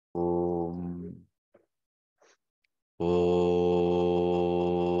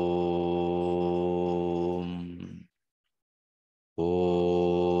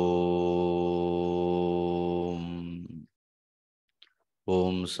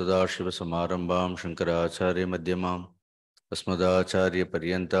सदाशिवसमारम्भां शङ्कराचार्यमध्यमाम्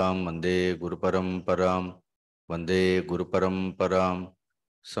अस्मदाचार्यपर्यन्तां वन्दे गुरुपरम्परां वन्दे गुरुपरम्परां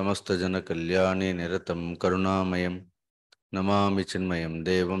समस्तजनकल्याणे निरतं करुणामयं नमामि चिन्मयं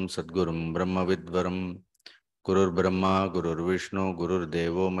देवं सद्गुरुं ब्रह्मविद्वरं गुरुर्ब्रह्मा गुरुर्विष्णु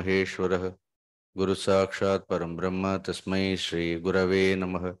गुरुर्देवो महेश्वरः गुरुसाक्षात् परं ब्रह्म तस्मै श्रीगुरवे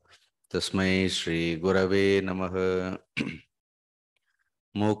नमः तस्मै श्रीगुरवे नमः।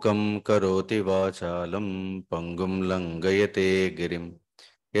 मूकं करोति वाचालं पंगुं लङ्घयते गिरिं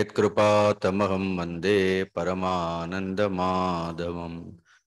यत्कृपातमहं वन्दे परमानन्दमाधवं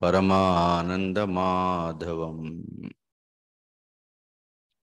परमानन्दमाधवम्।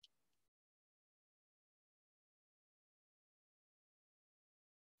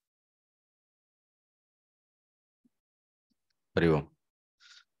 हरि ओम।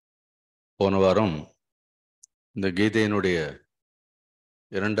 போன வாரம் இந்த கீதையினுடைய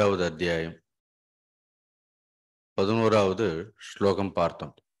இரண்டாவது அத்தியாயம் 11வது ஸ்லோகம்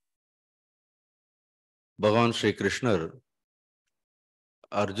பார்த்தோம். பகவான் ஸ்ரீ கிருஷ்ணர்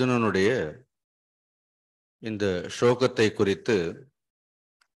அர்ஜுனனுடைய இந்த சோகத்தை குறித்து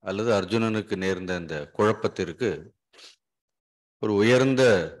அல்லது அர்ஜுனனுக்கு நேர்ந்த இந்த குழப்பத்திற்கு ஒரு உயர்ந்த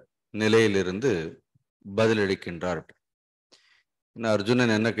நிலையிலிருந்து பதிலளிக்கின்றார்.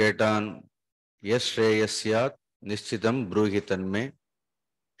 அர்ஜுனன் என்ன கேட்டான்? எஸ் ஸ்ரேயஸ்யாத் நிச்சிதம் ப்ரூஹி தன்மே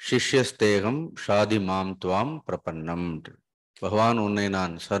சிஷ்யஸ்தேகம் ஷாதி மாம் துவாம் பிரபன்னம். பகவான், உன்னை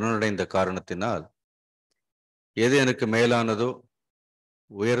நான் சரணடைந்த காரணத்தினால் எது எனக்கு மேலானதோ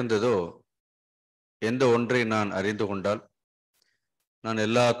உயர்ந்ததோ எந்த ஒன்றை நான் அறிந்து கொண்டால் நான்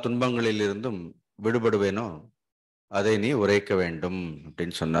எல்லா துன்பங்களிலிருந்தும் விடுபடுவேனோ அதை நீ உரைக்க வேண்டும்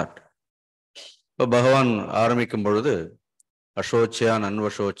அப்படின்னு சொன்னார். இப்போ பகவான் ஆரம்பிக்கும் பொழுது அசோச்சியான்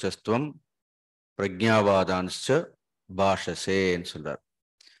அன்வசோச்சஸ்துவம் பிரஜாவாதான்ச்ச பாஷசேன்னு சொல்றார்.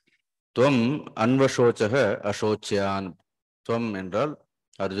 துவம் அன்வசோச்சக அசோச்சியான். துவம் என்றால்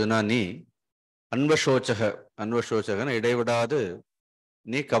அர்ஜுனா நீ, அன்வசோச்சக அன்வசோச்சகன் இடைவிடாது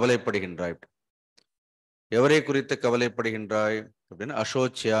நீ கவலைப்படுகின்றாய். எவரை குறித்து கவலைப்படுகின்றாய் அப்படின்னு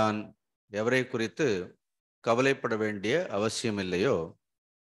அசோச்சியான், எவரை குறித்து கவலைப்பட வேண்டிய அவசியம் இல்லையோ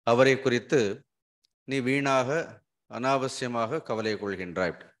அவரை குறித்து நீ வீணாக அனாவசியமாக கவலை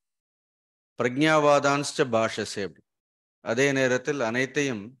கொள்கின்றாய். பிரஜாவாதான்ச்ச பாஷசே, அதே நேரத்தில்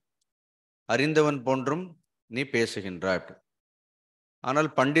அனைத்தையும் அறிந்தவன் போன்றும் நீ பேசுகின்றாய். ஆனால்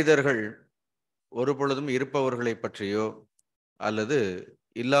பண்டிதர்கள் ஒரு பொழுதும் இருப்பவர்களை பற்றியோ அல்லது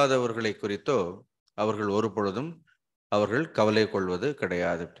இல்லாதவர்களை குறித்தோ அவர்கள் ஒரு பொழுதும் அவர்கள் கவலை கொள்வது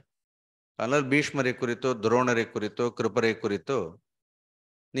கிடையாது. ஆனால் பீஷ்மரை குறித்தோ துரோணரை குறித்தோ கிருபரை குறித்தோ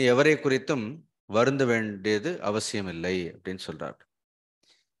நீ எவரை குறித்தும் வருந்த வேண்டியது அவசியமில்லை அப்படின்னு சொல்றார்.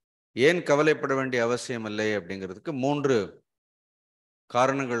 ஏன் கவலைப்பட வேண்டிய அவசியம் இல்லை அப்படிங்கிறதுக்கு 3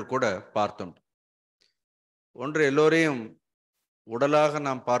 காரணங்கள் கூட பார்த்தோம். ஒன்று, எல்லோரையும் உடலாக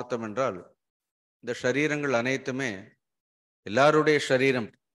நாம் பார்த்தோம் என்றால் இந்த சரீரங்கள் அனைத்துமே எல்லாருடைய சரீரம்,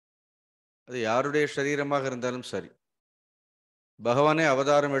 அது யாருடைய சரீரமாக இருந்தாலும் சரி. பகவானே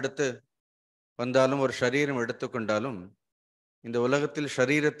அவதாரம் எடுத்து வந்தாலும் ஒரு சரீரம் எடுத்துக்கொண்டாலும் இந்த உலகத்தில்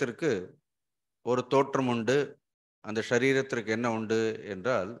சரீரத்திற்கு ஒரு தோற்றம் உண்டு. அந்த சரீரத்திற்கு என்ன உண்டு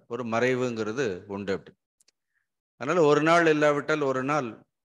என்றால் ஒரு மறைவுங்கிறது உண்டு. அப்படி அதனால் ஒரு நாள் இல்லாவிட்டால் ஒரு நாள்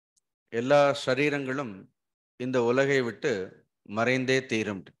எல்லா சரீரங்களும் இந்த உலகை விட்டு மறைந்தே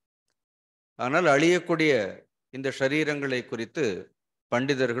தீரும். ஆனால் அழியக்கூடிய இந்த சரீரங்களை குறித்து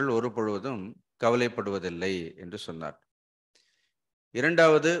பண்டிதர்கள் ஒரு பொழுதும் கவலைப்படுவதில்லை என்று சொன்னார்.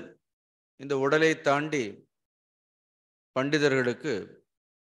 இரண்டாவது, இந்த உடலை தாண்டி பண்டிதர்களுக்கு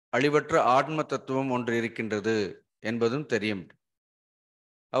அழிவற்ற ஆத்ம தத்துவம் ஒன்று இருக்கின்றது என்பதும் தெரியும்.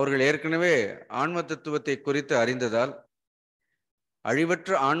 அவர்கள் ஏற்கனவே ஆன்ம தத்துவத்தை குறித்து அறிந்ததால்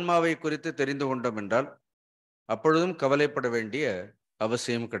அழிவற்ற ஆன்மாவை குறித்து தெரிந்து கொண்டோம் என்றால் அப்பொழுதும் கவலைப்பட வேண்டிய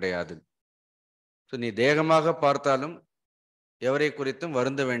அவசியம் கிடையாது. ஸோ நீ தேகமாக பார்த்தாலும் எவரை குறித்தும்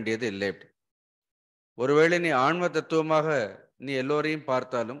வருந்த வேண்டியது இல்லை. ஒருவேளை நீ ஆன்ம தத்துவமாக நீ எல்லோரையும்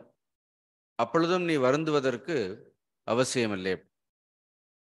பார்த்தாலும் அப்பொழுதும் நீ வருந்துவதற்கு அவசியமில்லை.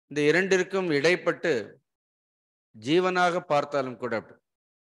 இந்த இரண்டிற்கும் இடைப்பட்டு ஜீவனாக பார்த்தாலும் கூட,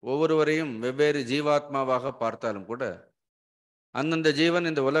 ஒவ்வொருவரையும் வெவ்வேறு ஜீவாத்மாவாக பார்த்தாலும் கூட அந்தந்த ஜீவன்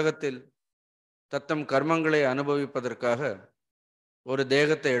இந்த உலகத்தில் தத்தம் கர்மங்களை அனுபவிப்பதற்காக ஒரு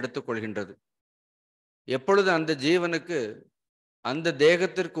தேகத்தை எடுத்துக்கொள்கின்றது. எப்பொழுது அந்த ஜீவனுக்கு அந்த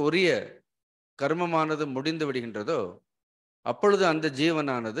தேகத்திற்கு உரிய கர்மமானது முடிந்து விடுகின்றதோ அப்பொழுது அந்த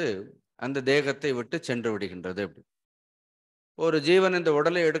ஜீவனானது அந்த தேகத்தை விட்டு சென்று விடுகின்றது. ஒரு ஜீவன் இந்த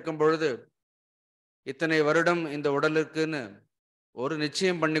உடலை எடுக்கும் பொழுது இத்தனை வருடம் இந்த உடலுக்குன்னு ஒரு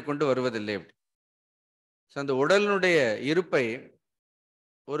நிச்சயம் பண்ணி கொண்டு வருவதில்லை. அந்த உடலினுடைய இருப்பை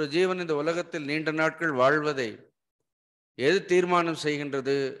ஒரு ஜீவன் இந்த உலகத்தில் நீண்ட நாட்கள் வாழ்வதை எது தீர்மானம்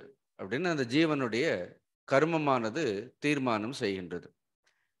செய்கின்றது அப்படின்னு அந்த ஜீவனுடைய கர்மமானது தீர்மானம் செய்கின்றது.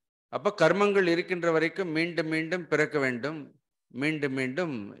 அப்ப கர்மங்கள் இருக்கின்ற வரைக்கும் மீண்டும் மீண்டும் பிறக்க வேண்டும், மீண்டும்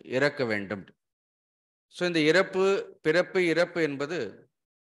மீண்டும் இறக்க வேண்டும். ஸோ இந்த இறப்பு, பிறப்பு, இறப்பு என்பது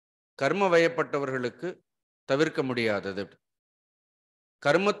கர்ம வயப்பட்டவர்களுக்கு தவிர்க்க முடியாதது.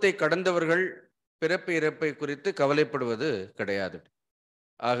 கர்மத்தை கடந்தவர்கள் பிறப்பு இறப்பை குறித்து கவலைப்படுவது கிடையாது.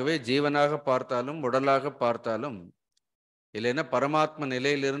 ஆகவே ஜீவனாக பார்த்தாலும் உடலாக பார்த்தாலும் இல்லைன்னா பரமாத்ம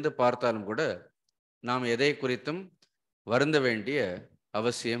நிலையிலிருந்து பார்த்தாலும் கூட நாம் எதை குறித்தும் வருந்த வேண்டிய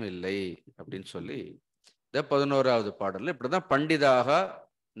அவசியம் இல்லை அப்படின்னு சொல்லி இந்த 11வது பாடல்ல இப்படிதான் பண்டிதாக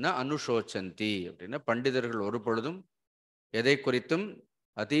ந அனுஷோச்சந்தி அப்படின்னா பண்டிதர்கள் ஒரு பொழுதும் எதை குறித்தும்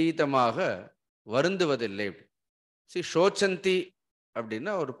அதீதமாக வருந்துவதில்லை. சோச்சந்தி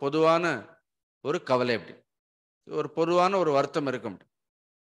அப்படின்னா ஒரு பொதுவான ஒரு கவலை, அப்படி ஒரு பொதுவான ஒரு வருத்தம் இருக்கும்.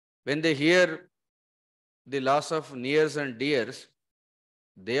 when they hear the loss of nears and dears,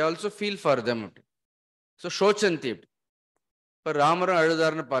 they also feel for them. So சோச்சந்தி. இப்போ ராமரும்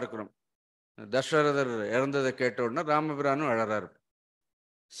அழுதாருன்னு பார்க்கிறோம். தசரதர் இறந்ததை கேட்ட உடனே ராமபிரானும் அழறாரு.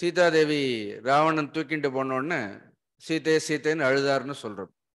 சீதாதேவி ராவணன் தூக்கிட்டு போன உடனே சீதே சீதைன்னு அழுதாருன்னு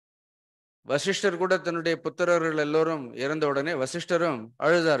சொல்றோம். வசிஷ்டர் கூட தன்னுடைய புத்திரர்கள் எல்லோரும் இறந்த உடனே வசிஷ்டரும்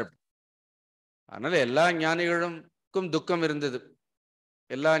அழுதார். அதனால எல்லா ஞானிகளுக்கும் துக்கம் இருந்தது.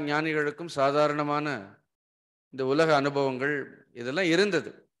 எல்லா ஞானிகளுக்கும் சாதாரணமான இந்த உலக அனுபவங்கள் இதெல்லாம்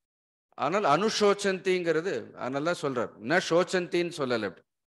இருந்தது. ஆனால் அனுஷோச்சந்திங்கிறது அதனால சொல்றார். என்ன சோச்சந்தின்னு சொல்லலை,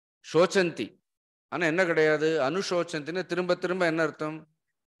 சோச்சந்தி. ஆனால் என்ன கிடையாது, அனுஷோச்சந்தின்னு திரும்ப திரும்ப என்ன அர்த்தம்,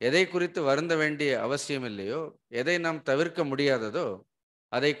 எதை குறித்து வருந்த வேண்டிய அவசியம் இல்லையோ, எதை நாம் தவிர்க்க முடியாததோ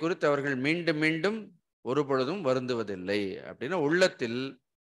அதை குறித்து அவர்கள் மீண்டும் மீண்டும் ஒரு பொழுதும் வருந்துவதில்லை. அப்படின்னா உள்ளத்தில்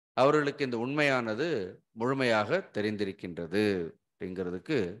அவர்களுக்கு இந்த உண்மையானது முழுமையாக தெரிந்திருக்கின்றது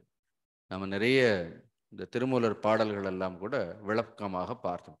அப்படிங்கிறதுக்கு நம்ம நிறைய இந்த திருமூலர் பாடல்கள் எல்லாம் கூட விளக்கமாக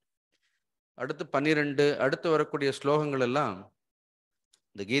பார்த்தோம். அடுத்து 12 அடுத்து வரக்கூடிய ஸ்லோகங்கள் எல்லாம்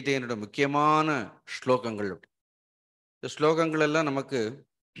இந்த கீதையினுடைய முக்கியமான ஸ்லோகங்கள். இந்த ஸ்லோகங்கள் எல்லாம் நமக்கு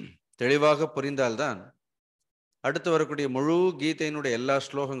தெளிவாக புரிந்தால்தான் அடுத்து வரக்கூடிய முழு கீதையினுடைய எல்லா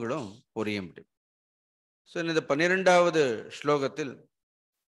ஸ்லோகங்களும் புரியும். ஸோ இந்த 12வது ஸ்லோகத்தில்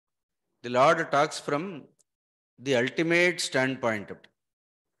தி Lord tax from the ultimate stand point.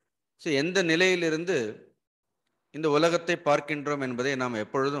 So எந்த நிலையிலிருந்து இந்த உலகத்தை பார்க்கின்றோம் என்பதை நாம்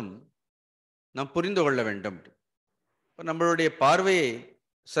எப்பொழுதும் நாம் புரிந்து கொள்ள வேண்டும். இப்போ நம்மளுடைய பார்வையை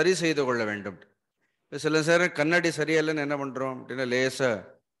சரி செய்து கொள்ள வேண்டும். இப்போ சில நேரம் கண்ணாடி சரியில்லைன்னு என்ன பண்ணுறோம் அப்படின்னா லேசாக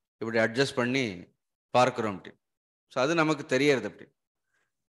இப்படி அட்ஜஸ்ட் பண்ணி பார்க்குறோம் அப்படி. ஸோ அது நமக்கு தெரியறது அப்படி.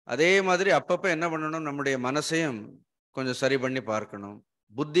 அதே மாதிரி அப்பப்போ என்ன பண்ணணும், நம்முடைய மனசையும் கொஞ்சம் சரி பண்ணி பார்க்கணும்.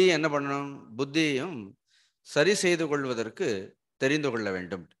 புத்தி என்ன பண்ணணும், புத்தியையும் சரி செய்து கொள்வதற்கு தெரிந்து கொள்ள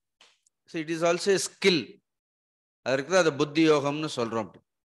வேண்டும். So it is also skill. அதற்கு தான் அதை புத்தி யோகம்னு சொல்கிறோம்.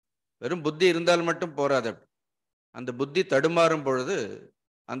 வெறும் புத்தி இருந்தால் மட்டும் போராது. அந்த புத்தி தடுமாறும் பொழுது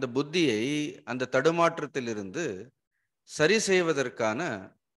அந்த புத்தியை அந்த தடுமாற்றத்திலிருந்து சரி செய்வதற்கான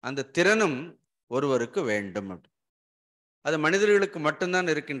அந்த திறனும் ஒருவருக்கு வேண்டும். அது மனிதர்களுக்கு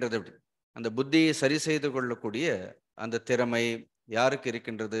மட்டும்தான் இருக்கின்றது. அப்படி அந்த புத்தியை சரி செய்து கொள்ளக்கூடிய அந்த திறமை யாருக்கு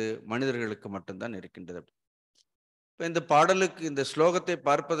இருக்கின்றது, மனிதர்களுக்கு மட்டும்தான் இருக்கின்றது. இப்போ இந்த பாடலுக்கு இந்த ஸ்லோகத்தை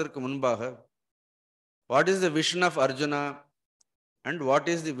பார்ப்பதற்கு முன்பாக what is the vision of Arjuna and what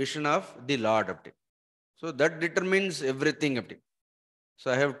is the vision of the Lord அப்படி. So that determines every thing அப்படி. So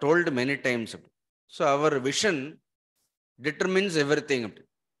I have told many times அப்படி. ஸோ அவர் விஷன் டிட்டர்மின்ஸ் எவ்ரி திங் அப்படி.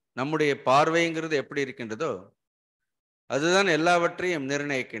 நம்முடைய பார்வைங்கிறது எப்படி இருக்கின்றதோ அதுதான் எல்லாவற்றையும்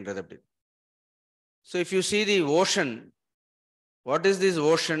நிர்ணயிக்கின்றது அப்படி. So if you see the ocean, what is this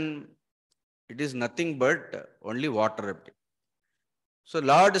ocean? It is nothing but only water அப்படி. So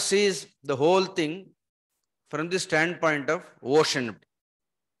Lord sees the whole thing from the standpoint of ocean.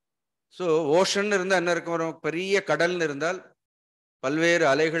 So ocean இருந்தால் என்ன இருக்கும், வரும் பெரிய கடல்னு இருந்தால் பல்வேறு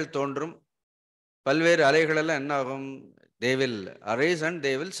அலைகள் தோன்றும். பல்வேறு அலைகளெல்லாம் என்ன ஆகும், they will arise and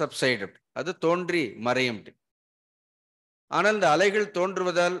they will subside. அது தோன்றி மறையும். ஆனால் இந்த அலைகள்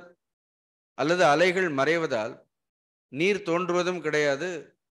தோன்றுவதால் அல்லது அலைகள் மறைவதால் நீர் தோன்றுவதும் கிடையாது,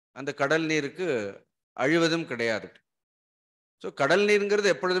 அந்த கடல் நீருக்கு அழிவதும் கிடையாது. ஸோ கடல் நீருங்கிறது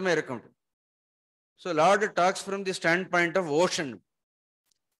எப்பொழுதுமே இருக்கும். So Lord tax from the stand point of ocean.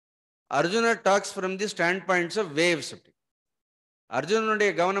 Arjuna tax from the stand points of waves.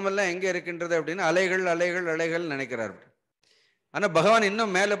 அர்ஜுனனுடைய கவனமெல்லாம் எங்கே இருக்கின்றது அப்படின்னா அலைகள் அலைகள் அலைகள் நினைக்கிறார். ஆனால் பகவான்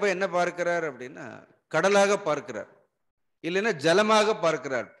இன்னும் மேலே போய் என்ன பார்க்கிறார் அப்படின்னா கடலாக பார்க்கிறார், இல்லைன்னா ஜலமாக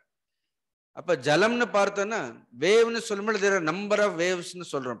பார்க்கிறார். அப்போ ஜலம்னு பார்த்தோன்னா வேவ்னு சொல்லும்போது தேர் ஆர் நம்பர் ஆஃப் வேவ்ஸ்னு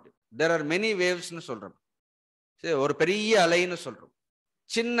சொல்கிறோம். தேர் ஆர் மெனி வேவ்ஸ்னு சொல்கிறோம். சரி, ஒரு பெரிய அலைன்னு சொல்கிறோம்.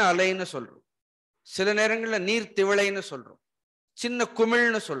 சின்ன அலைன்னு சொல்றோம், சில நேரங்களில் நீர் திவளைன்னு சொல்றோம், சின்ன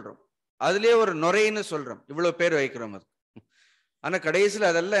குமிழ்னு சொல்றோம், அதுலயே ஒரு நுரைன்னு சொல்றோம். இவ்வளவு பேர் வைக்கிறோம் அது. ஆனா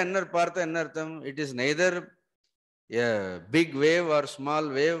கடைசியில் அதெல்லாம் என்ன பார்த்தா என்ன அர்த்தம்? It is neither a big wave R small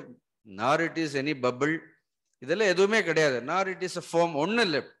wave, நார் இட் இஸ் எனி பபிள். இதெல்லாம் எதுவுமே கிடையாது. நார் இட் இஸ் அ ஃபோம். ஒன்றும்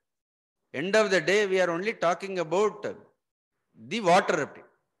இல்லை. End of the day we are only talking about the water. அப்படி.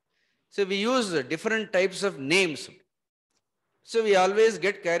 So we use different types of names. So we always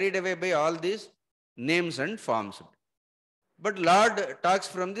get carried away by all these names and forms. But Lord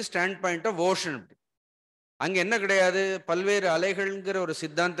tax from the stand point of ocean. அங்க என்ன கிடையாது? பல்வேறு அலைகள்ங்கிற ஒரு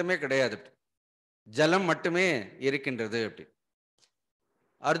சித்தாந்தமே கிடையாது. ஜலம் மட்டுமே இருக்கின்றது. அப்படி.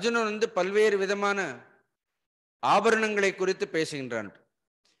 அர்ஜுனன் வந்து பல்வேறு விதமான ஆபரணங்களை குறித்து பேசுகின்றான்.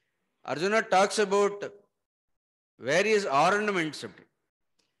 Arjuna talks about various ornaments. அப்படி.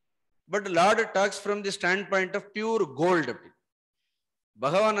 But Lord tax from the stand point of pure gold. அப்படி.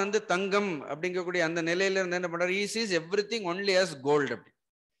 பகவான் வந்து தங்கம் அப்படிங்கக்கூடிய அந்த நிலையில இருந்து என்ன பண்றாரு? He sees everything only as gold. அப்படி.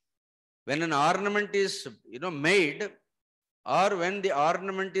 When an ornament is made, or when the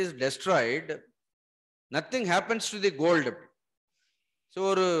ornament is destroyed, nothing happens to the gold. So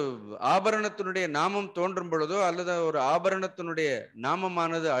ஒரு ஆபரணத்தினுடைய நாமம் தோன்றும் பொழுதோ அல்லது ஒரு ஆபரணத்தினுடைய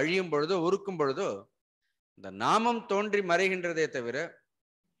நாமமானது அழியும் பொழுதோ உருக்கும் பொழுதோ இந்த நாமம் தோன்றி மறைகின்றதே தவிர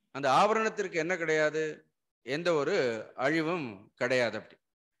அந்த ஆபரணத்திற்கு என்ன கிடையாது? எந்த ஒரு அழிவும் கிடையாது. அப்படி.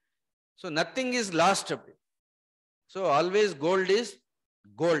 So nothing is last. அப்படி. So always gold is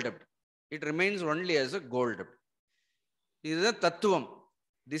gold. அப்படி. It remains only as a gold. இதுதான் தத்துவம்.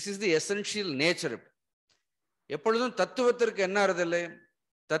 This is the essential nature. எப்பொழுதும் தத்துவத்திற்கு என்ன ஆறுதல்லை?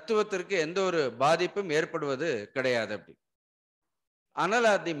 தத்துவத்திற்கு எந்த ஒரு பாதிப்பும் ஏற்படுவது கிடையாது. அப்படி. ஆனால்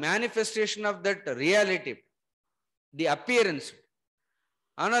தி manifestation of that reality, the appearance.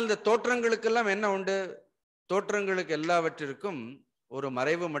 ஆனால் இந்த தோற்றங்களுக்கெல்லாம் என்ன உண்டு? தோற்றங்களுக்கு எல்லாவற்றிற்கும் ஒரு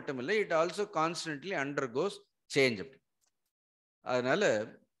மறைவு மட்டுமில்லை. It also constantly undergoes change. அதனால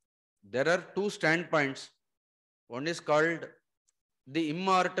there are two standpoints. One is called the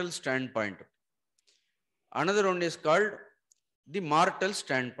immortal standpoint. Another one is called the mortal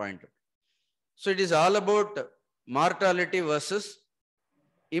standpoint. So it is all about mortality versus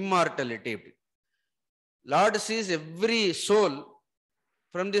immortality. Lord sees every soul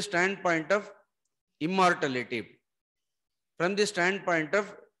from the standpoint of immortality, from the standpoint of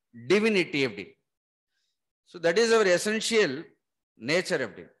divinity. So that is our essential nature.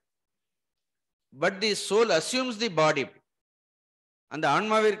 But the soul assumes the body. அந்த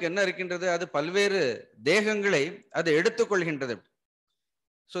ஆன்மாவிற்கு என்ன இருக்கின்றது? அது பல்வேறு தேகங்களை அது எடுத்துக்கொள்கின்றது.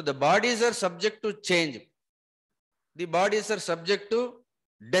 So the bodies are subject to change. The bodies are subject to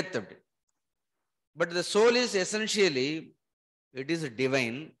death. But the soul is essentially, it is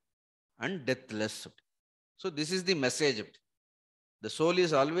divine and deathless. So this is the message. The soul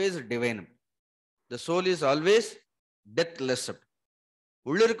is always divine. The soul is always deathless.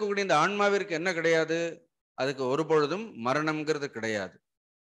 உள்ள இருக்கக்கூடிய இந்த ஆன்மாவிற்கு என்ன கிடையாது? அதுக்கு ஒரு பொழுதும் மரணம்ங்கிறது கிடையாது.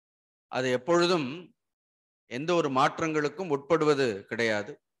 அது எப்பொழுதும் எந்த ஒரு மாற்றங்களுக்கும் உட்படுவது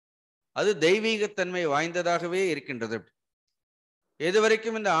கிடையாது. அது தெய்வீகத்தன்மை வாய்ந்ததாகவே இருக்கின்றது.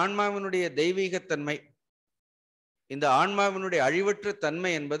 எதுவரைக்கும் இந்த ஆன்மாவினுடைய தெய்வீகத்தன்மை, இந்த ஆன்மாவினுடைய அழிவற்ற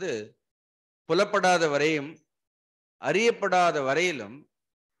தன்மை என்பது புலப்படாத வரையும் அறியப்படாத வரையிலும்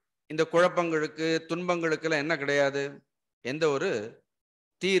இந்த குழப்பங்களுக்கு துன்பங்களுக்கெல்லாம் என்ன கிடையாது? எந்த ஒரு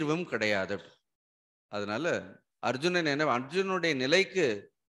தீர்வும் கிடையாது. அதனால அர்ஜுனுடைய நிலைக்கு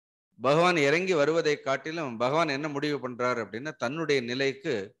பகவான் இறங்கி வருவதை காட்டிலும் பகவான் என்ன முடிவு பண்றார் அப்படின்னா, தன்னுடைய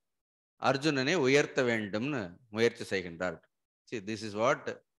நிலைக்கு அர்ஜுனனை உயர்த்த வேண்டும்னு முயற்சி செய்கின்றார். See, this is what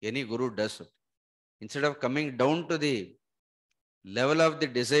any guru does. Instead of coming down to the level of the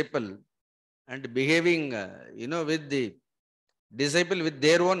disciple and behaving with the disciple with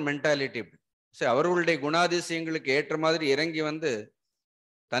their own mentality, அவர்களுடைய குணாதிசயங்களுக்கு ஏற்ற மாதிரி இறங்கி வந்து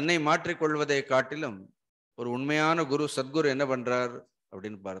தன்னை மாற்றிக்கொள்வதை காட்டிலும் ஒரு உண்மையான குரு, சத்குரு என்ன பண்றார்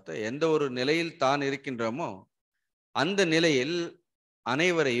அப்படின்னு பார்த்தா, எந்த ஒரு நிலையில் தான் இருக்கின்றோமோ அந்த நிலையில்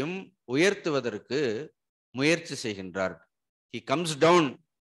அனைவரையும் உயர்த்துவதற்கு முயற்சி செய்கின்றார். He comes down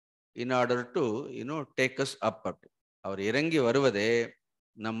in order to take us up. அவர் இறங்கி வருவதே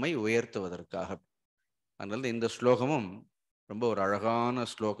நம்மை உயர்த்துவதற்காக. அதனால இந்த ஸ்லோகமும் ரொம்ப ஒரு அழகான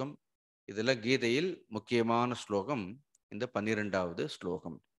ஸ்லோகம். இதுல கீதையில் முக்கியமான ஸ்லோகம் இந்த 12வது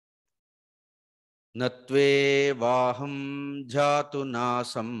ஸ்லோகம். நத்வேவாஹம் ஜாத்து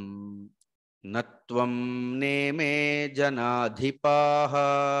நாசம் நத்வம் நேமே ஜனாதிபாஹ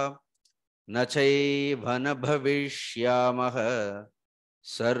நச்சைவ ந பவிஷ்யாமஹ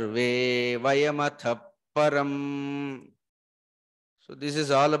sarve vayamataḥ param. So this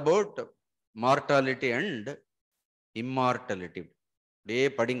is all about mortality and immortality. அப்படியே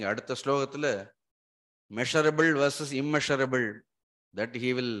படிங்க. அடுத்த ஸ்லோகத்தில் measurable versus immeasurable that he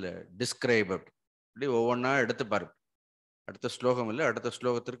will describe. அப்படி ஒவ்வொன்றா எடுத்து பாருங்க. அடுத்த ஸ்லோகம் இல்லை, அடுத்த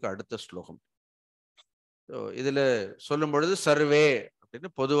ஸ்லோகத்திற்கு அடுத்த ஸ்லோகம். ஸோ இதில் சொல்லும் பொழுது சர்வே அப்படின்னு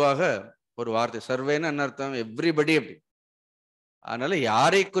பொதுவாக ஒரு வார்த்தை. சர்வேன்னு என்ன அர்த்தம்? எவ்ரிபடி அப்படி. அதனால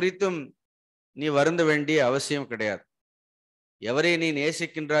யாரை குறித்தும் நீ வருந்த வேண்டிய அவசியம் கிடையாது. எவரை நீ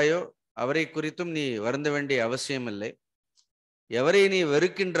நேசிக்கின்றாயோ அவரை குறித்தும் நீ வருந்த வேண்டிய அவசியம் இல்லை. எவரை நீ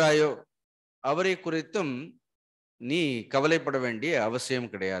வெறுக்கின்றாயோ அவரை குறித்தும் நீ கவலைப்பட வேண்டிய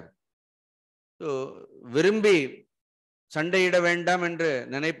அவசியம் கிடையாது. ஸோ விரும்பி சண்டையிட வேண்டாம் என்று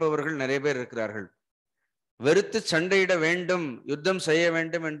நினைப்பவர்கள் நிறைய பேர் இருக்கிறார்கள். வெறுத்து சண்டையிட வேண்டும், யுத்தம் செய்ய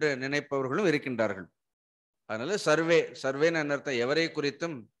வேண்டும் என்று நினைப்பவர்களும் இருக்கின்றார்கள். அதனால சர்வேன்னு என்ன அர்த்தம்? எவரை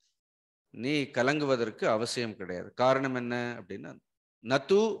குறித்தும் நீ கலங்குவதற்கு அவசியம் கிடையாது. காரணம் என்ன அப்படின்னா,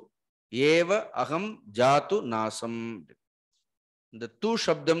 நது ஏவ அகம் ஜாத்து நாசம். இந்த தூ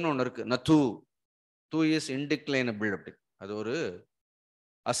சப்தம்னு ஒன்று இருக்கு. நது தூ இஸ் இன்டிக்ளைனபிள் அப்படி. அது ஒரு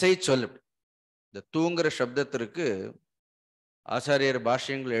அசை சொல். இந்த தூங்குற சப்தத்திற்கு ஆச்சாரியர்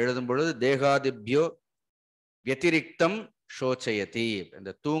பாஷ்யங்கள் எழுதும் பொழுது தேகாதிபியோ வத்திரிக்தம் சோச்சயதி.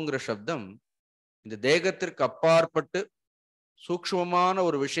 இந்த தூங்குற சப்தம் இந்த தேகத்திற்கு அப்பாற்பட்டு சூக்ஷ்மமான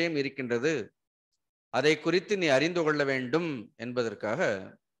ஒரு விஷயம் இருக்கின்றது, அதை குறித்து நீ அறிந்து கொள்ள வேண்டும் என்பதற்காக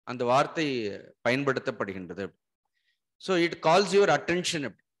அந்த வார்த்தை பயன்படுத்தப்படுகின்றது. So it calls your attention.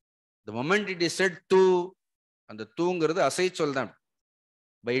 The moment it is set two, அந்த தூங்கிறது அசை சொல் தான்.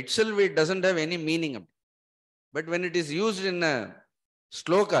 By it self it doesn't have any meaning. But when it is used in அ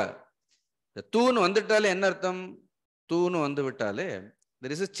ஸ்லோகா, இந்த தூன்னு வந்துட்டாலே என்ன அர்த்தம்? தூன்னு வந்து விட்டாலே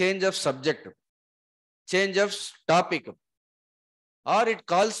there is a change of subject, change of topic, or it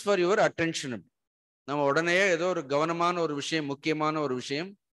calls for your attention. நம்ம உடனே ஏதோ ஒரு கவனமான ஒரு விஷயம், முக்கியமான ஒரு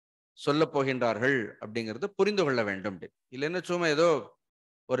விஷயம் சொல்ல போகின்றார்கள் அப்படிங்கிறது புரிந்து கொள்ள வேண்டும். இல்லைன்னா சும்மா ஏதோ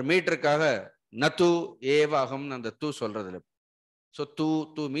ஒரு மீட்டருக்காக நது ஏவ அகம்னு அந்த தூ சொல்றதுல. ஸோ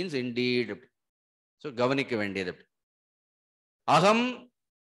தூ மீன்ஸ் இன்டீட். ஸோ கவனிக்க வேண்டியது. அகம்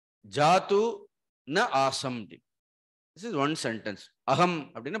ஜாத்து ந awesome. This is one sentence. அகம்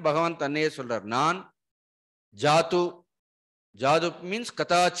அப்படின்னா பகவான் தன்னையே சொல்றார். நான் ஜாத்து. ஜாது மீன்ஸ்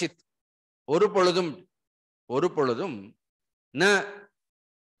கதாச்சித், ஒரு பொழுதும். ஒரு பொழுதும். ந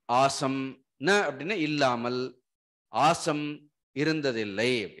ஆசம். ந அப்படின்னா இல்லாமல். ஆசம்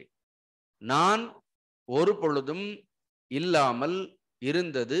இருந்ததில்லை. நான் ஒரு பொழுதும் இல்லாமல்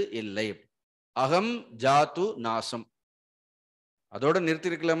இருந்தது இல்லை. அகம் ஜாத்து நாசம். அதோட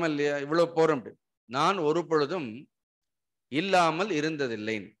நிறுத்திருக்கலாமா இல்லையா? இவ்வளவு போறோம். நான் ஒரு பொழுதும் இல்லாமல்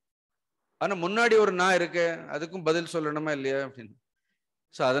இருந்ததில்லை. ஆனா முன்னாடி ஒரு நான் இருக்க, அதுக்கும் பதில் சொல்லணுமா இல்லையா அப்படின்னு.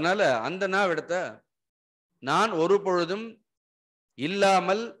 ஸோ அதனால அந்த நான் எடுத்த நான் ஒரு பொழுதும்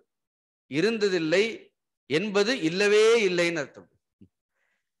இல்லாமல் இருந்ததில்லை என்பது இல்லவே இல்லைன்னு அர்த்தம்.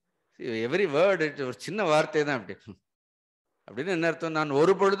 எவ்ரி வேர்டு ஒரு சின்ன வார்த்தை தான் அப்படி. அப்படின்னு என்ன அர்த்தம்? நான்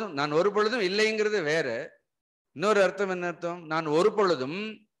ஒரு பொழுதும் இல்லைங்கிறது வேற. இன்னொரு அர்த்தம் என்ன அர்த்தம்? நான் ஒரு பொழுதும்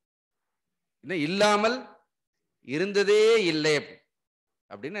இல்லாமல் இருந்ததே இல்லை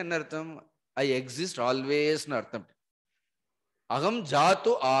அப்படின்னு என்ன அர்த்தம்? ஐ எக்ஸிஸ்ட் ஆல்வேஸ்னு அர்த்தம். அகம்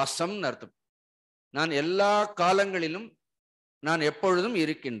ஜாத்து ஆசம்னு அர்த்தம். நான் எல்லா காலங்களிலும், நான் எப்பொழுதும்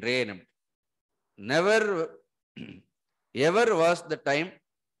இருக்கின்றேன். Never ever was the time,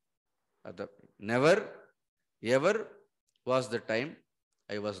 never ever was the time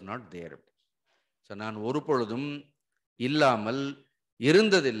I was not there. So நான் ஒரு பொழுதும் இல்லாமல்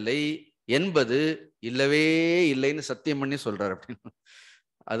இருந்ததில்லை என்பது இல்லவே இல்லைன்னு சத்தியம் பண்ணி சொல்றாரு அப்படின்னு.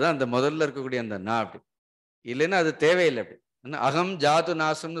 அதுதான் அந்த முதல்ல இருக்கக்கூடிய அந்த நான். அப்படி இல்லைன்னா அது தேவையில்லை. அப்படி அகம் ஜாத்து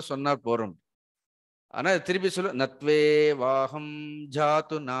நாசம்னு சொன்னா போறோம். ஆனா திருப்பி சொல்ல நத்வேவாஹம்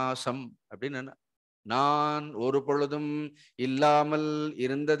ஜாத்து நாசம் அப்படின்னு. நான் ஒரு பொழுதும் இல்லாமல்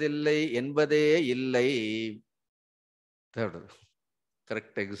இருந்ததில்லை என்பதே இல்லை.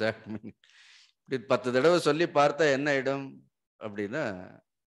 Correct, exact meaning. இப்படி 10 தடவை சொல்லி பார்த்தா என்ன ஆயிடும் அப்படின்னா,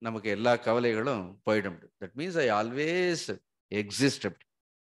 நமக்கு எல்லா கவலைகளும் போயிடும். That means I always exist. அப்படி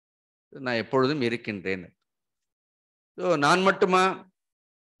நான் எப்பொழுதும் இருக்கின்றேன். ஸோ நான் மட்டுமா?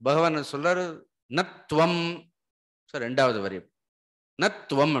 பகவான் சொல்றாரு நத்வம். சார் ரெண்டாவது வரி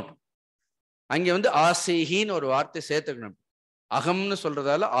நத்வம். அங்கே ஆசைஹின்னு ஒரு வார்த்தை சேர்த்துக்கணும். அகம்னு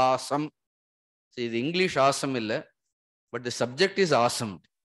சொல்றதால ஆசம். இது இங்கிலீஷ் ஆசம் இல்லை, but the subject is awesome.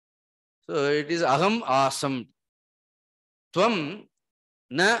 So it is அகம் ஆசம். துவம்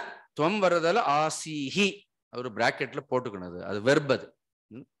ந துவம் வர்றதால ஆசிஹி ஒரு பிராக்கெட்ல போட்டுக்கணும். அது வெர்ப், அது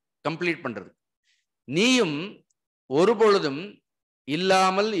கம்ப்ளீட் பண்றது. நீயும் ஒரு பொழுதும்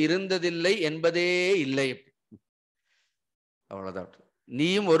இல்லாமல் இருந்ததில்லை என்பதே இல்லை. அவ்வளவுதான்.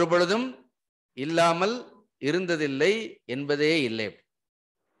 நீயும் ஒரு பொழுதும் இல்லாமல் இருந்ததில்லை என்பதே இல்லை.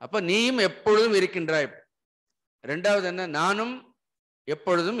 அப்ப நீயும் எப்பொழுதும் இருக்கின்றாய். ரெண்டாவது என்ன? நானும்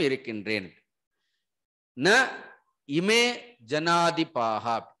எப்பொழுதும் இருக்கின்றேன். ந இமே ஜனாதிபாஹ.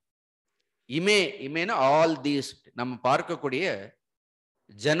 இமே, இமேனா ஆல் தீஸ், நம்ம பார்க்கக்கூடிய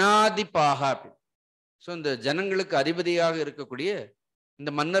ஜனாதிபாஹ. ஸோ இந்த ஜனங்களுக்கு அதிபதியாக இருக்கக்கூடிய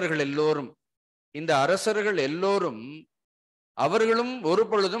இந்த மன்னர்கள் எல்லோரும், இந்த அரசர்கள் எல்லோரும், அவர்களும் ஒரு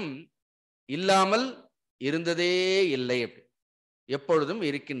பொழுதும் இல்லாமல் இருந்ததே இல்லை, எப்பொழுதும்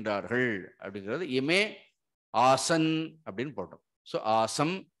இருக்கின்றார்கள் அப்படிங்கிறது இமே ஆசன் அப்படின்னு போட்டோம். ஸோ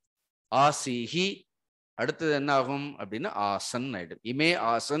ஆசம், ஆசிஹி, அடுத்தது என்ன ஆகும் அப்படின்னா ஆசன் ஆயிடும். இமே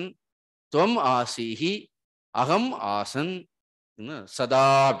ஆசன், துவம் ஆசிஹி, அகம் ஆசன், சதா.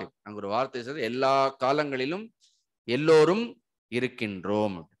 அங்க ஒரு வார்த்தை சொல்றது, எல்லா காலங்களிலும் எல்லோரும்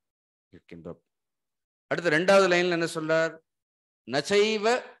இருக்கின்றோம். அடுத்து ரெண்டாவது லைன்ல என்ன சொல்றார்? நச்சைவ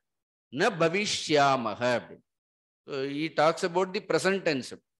ந பவிஷ்யாமஹ. He talks about the present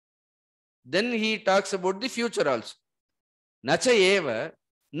tense. Then he talks about the future also. நச்ச ஏவ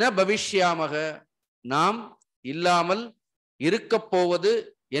ந பவிஷ்யாமஹ, நாம் இல்லாமல் இருக்க போவது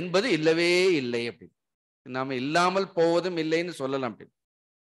என்பது இல்லவே இல்லை அப்படி. நாம இல்லாமல் போவதும் இல்லைன்னு சொல்லலாம். அப்படி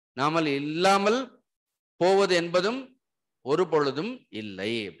நாமல் இல்லாமல் போவது என்பதும் ஒரு பொழுதும்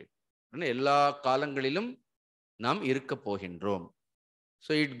இல்லை அப்படி. எல்லா காலங்களிலும் நாம் இருக்க போகின்றோம்.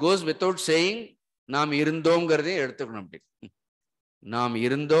 So it goes without saying நாம் இருந்தோங்கிறதே எடுத்துக்கணும். அப்படி நாம்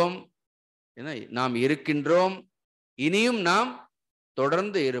இருந்தோம், நாம் இருக்கின்றோம், இனியும் நாம்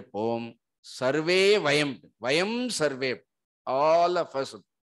தொடர்ந்து இருப்போம். சர்வே வயம், வயம் சர்வே, ஆல் ஆஃப் அஸ்.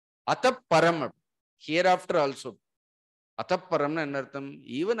 அத்தப் பரம், ஹியர் ஆஃப்டர் ஆல்சோ. அத்தப் பரம்னா என்ன அர்த்தம்?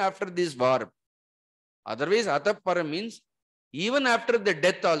 Even after this war. Otherwise அத்தப் பரம் means even after the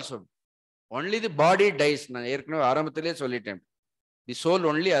death also. Only the body dies. நான் ஏற்கனவே ஆரம்பத்திலே சொல்லிட்டேன், தி சோல்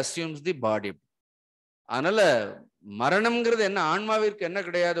ஒன்லி அஸ்யூம்ஸ் தி பாடி. அதனால மரணம்ங்கிறது என்ன? ஆன்மாவிற்கு என்ன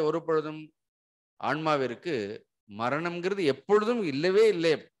கிடையாது ஒரு பொழுதும். ஆன்மாவிற்கு மரணம்ங்கிறது எப்பொழுதும் இல்லவே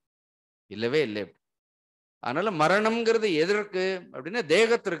இல்லை, இல்லவே இல்லை. அதனால மரணம்ங்கிறது எதற்கு அப்படின்னா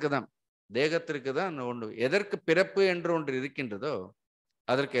தேகத்திற்கு தான். தேகத்திற்கு தான் ஒன்று. எதற்கு பிறப்பு என்று ஒன்று இருக்கின்றதோ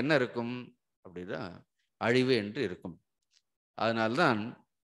அதற்கு என்ன இருக்கும் அப்படின்னா அழிவு என்று இருக்கும். அதனால்தான்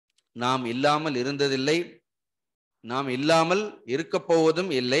நாம் இல்லாமல் இருந்ததில்லை, நாம் இல்லாமல் இருக்க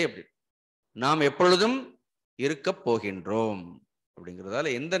போவதும் இல்லை, அப்படி நாம் எப்பொழுதும் இருக்க போகின்றோம்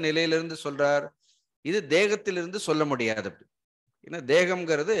அப்படிங்கிறதால எந்த நிலையிலிருந்து சொல்றார்? இது தேகத்திலிருந்து சொல்ல முடியாது. அப்படி ஏன்னா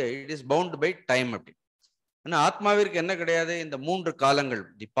தேகம்ங்கிறது it is bound by time. அப்படி ஏன்னா ஆத்மாவிற்கு என்ன கிடையாது? இந்த மூன்று காலங்கள்,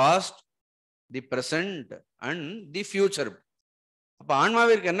 the past, the present and the future. அப்ப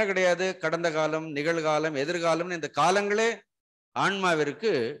ஆன்மாவிற்கு என்ன கிடையாது? கடந்த காலம், நிகழ்காலம், எதிர்காலம்னு இந்த காலங்களே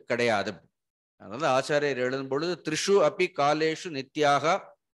ஆன்மாவிற்கு கிடையாது. அதனால ஆச்சாரியர் எழுதும் பொழுது த்ரிஷு அப்பி காலேஷு நித்யாக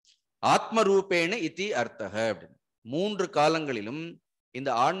ஆத்மரூபேண இதி அர்த்தக அப்படின்னு. மூன்று காலங்களிலும் இந்த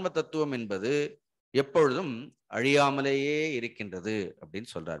ஆன்ம தத்துவம் என்பது எப்பொழுதும் அழியாமலேயே இருக்கின்றது அப்படின்னு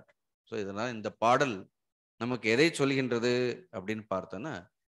சொல்றார். ஸோ இதனால் இந்த பாடல் நமக்கு எதை சொல்கின்றது அப்படின்னு பார்த்தோன்னா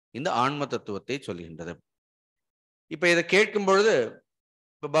இந்த ஆன்ம தத்துவத்தை சொல்கின்றது. இப்ப இதை கேட்கும் பொழுது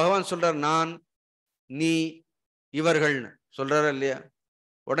இப்ப பகவான் சொல்றார், நான், நீ, இவர்கள் சொல்றாரு இல்லையா?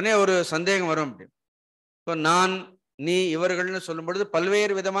 உடனே ஒரு சந்தேகம் வரும். அப்படி இப்போ நான், நீ, இவர்கள்னு சொல்லும் பொழுது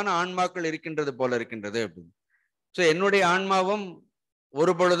பல்வேறு விதமான ஆன்மாக்கள் இருக்கின்றது போல இருக்கின்றது அப்படின்னு. ஸோ என்னுடைய ஆன்மாவும்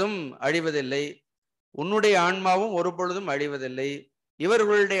ஒரு பொழுதும் அழிவதில்லை, உன்னுடைய ஆன்மாவும் ஒரு பொழுதும் அழிவதில்லை,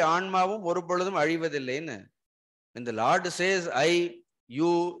 இவர்களுடைய ஆன்மாவும் ஒரு பொழுதும் அழிவதில்லைன்னு இந்த லார்ட் சேஸ் ஐ,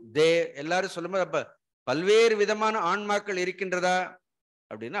 யூ, தே எல்லாரும் சொல்லும்போது அப்ப பல்வேறு விதமான ஆன்மாக்கள் இருக்கின்றதா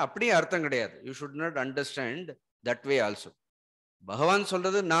அப்படின்னா அப்படியே அர்த்தம் கிடையாது. You should not understand that way also. பகவான்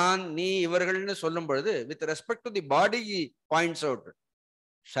சொல்றது நான், நீ, இவர்கள்னு சொல்லும் பொழுது with respect to the body points out.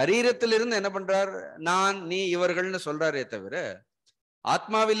 சரீரத்திலிருந்து என்ன பண்றார்? நான், நீ, இவர்கள்னு சொல்றாரே தவிர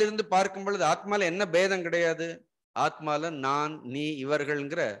ஆத்மாவிலிருந்து பார்க்கும் பொழுது ஆத்மால என்ன பேதம் கிடையாது. ஆத்மால நான், நீ,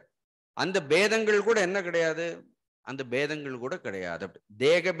 இவர்கள்ங்கிற அந்த பேதங்கள் கூட என்ன கிடையாது, அந்த பேதங்கள் கூட கிடையாது.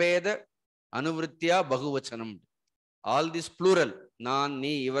 தேக பேத அனுவிருத்தியா பகுவச்சனம், ஆல் திஸ் ப்ளூரல், நான்,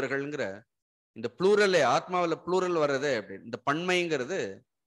 நீ, இவர்கள்ங்கிற இந்த ப்ளூரலே ஆத்மாவில் ப்ளூரல் வர்றது அப்படி இந்த பன்மைங்கிறது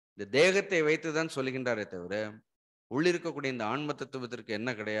இந்த தேகத்தை வைத்துதான் சொல்லுகின்றாரே தவிர உள்ளிருக்கக்கூடிய இந்த ஆன்ம தத்துவத்திற்கு என்ன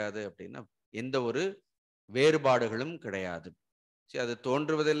கிடையாது அப்படின்னா எந்த ஒரு வேறுபாடுகளும் கிடையாது. அது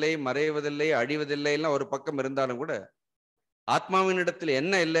தோன்றுவதில்லை, மறைவதில்லை, அழிவதில்லை எல்லாம் ஒரு பக்கம் இருந்தாலும் கூட ஆத்மாவின் இடத்துல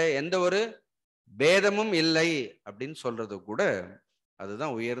என்ன இல்லை, எந்த ஒரு பேதமும் இல்லை அப்படின்னு சொல்றது கூட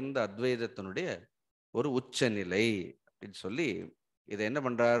அதுதான் உயர்ந்த அத்வைதத்தினுடைய ஒரு உச்ச நிலை அப்படின்னு சொல்லி இதை என்ன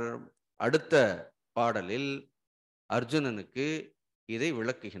பண்றார்? அடுத்த பாடலில் அர்ஜுனனுக்கு இதை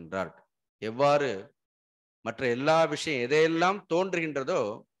விளக்குகின்றார். எவ்வாறு மற்ற எல்லா விஷயம் எதையெல்லாம் தோன்றுகின்றதோ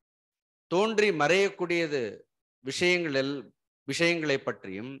தோன்றி மறையக்கூடியது விஷயங்களை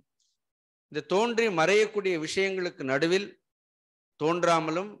பற்றியும், இந்த தோன்றி மறையக்கூடிய விஷயங்களுக்கு நடுவில்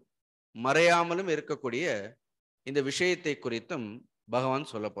தோன்றாமலும் மறையாமலும் இருக்கக்கூடிய இந்த விஷயத்தை குறித்தும்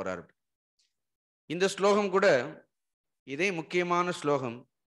பகவான் சொல்ல போறார். இந்த ஸ்லோகம் கூட இதே முக்கியமான ஸ்லோகம்.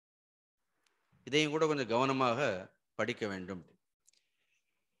 இதையும் கூட கொஞ்சம் கவனமாக படிக்க வேண்டும்.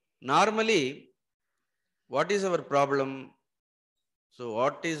 Normally what is our problem, so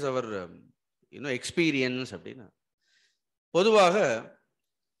what is our experience அப்படின்னா, பொதுவாக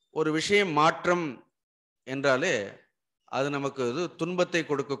ஒரு விஷயம் மாற்றம் என்றாலே அது நமக்கு துன்பத்தை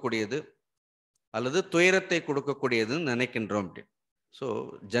கொடுக்கக்கூடியது அல்லது துயரத்தை கொடுக்கக்கூடியதுன்னு நினைக்கின்றோம். So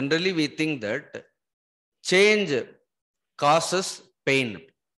generally we think that change causes pain.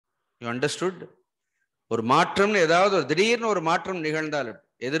 You understood? ஒரு மாற்றம், ஏதாவது ஒரு திடீர்னு ஒரு மாற்றம் நிகழ்ந்தால்,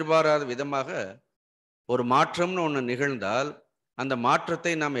 எதிர்பாராத விதமாக ஒரு மாற்றம்னு ஒன்று நிகழ்ந்தால், அந்த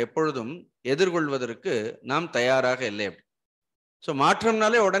மாற்றத்தை நாம் எப்பொழுதும் எதிர்கொள்வதற்கு நாம் தயாராக இல்லை. ஸோ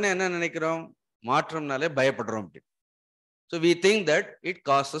மாற்றம்னாலே உடனே என்ன நினைக்கிறோம்? மாற்றம்னாலே பயப்படுறோம். So we think that it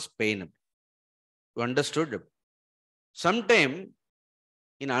causes pain. You understood? Sometime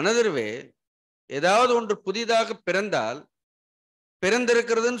in another way, ஏதாவது ஒன்று புதிதாக பிறந்தால்,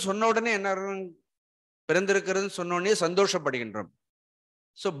 பிறந்திருக்கிறதுன்னு சொன்ன உடனே என்ன, பிறந்திருக்கிறதுன்னு சொன்ன உடனே சந்தோஷப்படுகின்றோம்.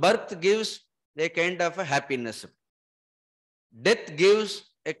 So birth gives a kind of a happiness. Death gives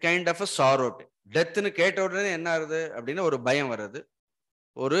a kind of a sorrow. டெத்னு கேட்ட உடனே என்ன ஆகுது அப்படின்னா ஒரு பயம் வருது,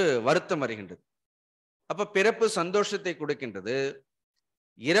 ஒரு வருத்தம் வருகின்றது. அப்ப பிறப்பு சந்தோஷத்தை கொடுக்கின்றது,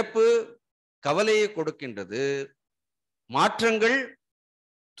 இறப்பு கவலையை கொடுக்கின்றது, மாற்றங்கள்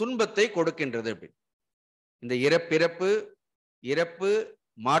துன்பத்தை கொடுக்கின்றது. அப்படி இந்த இறப்பு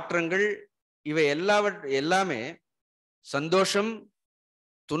மாற்றங்கள் இவை எல்லாமே சந்தோஷம்,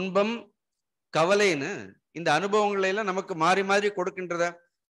 துன்பம், கவலைன்னு இந்த அனுபவங்களை எல்லாம் நமக்கு மாறி மாறி கொடுக்கின்றதா?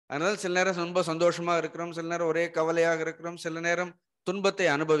 அதனால சில நேரம் ரொம்ப சந்தோஷமா இருக்கிறோம், சில நேரம் ஒரே கவலையாக இருக்கிறோம், சில நேரம் துன்பத்தை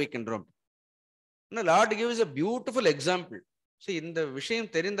அனுபவிக்கின்றோம். Lord gives a beautiful example. இந்த விஷயம்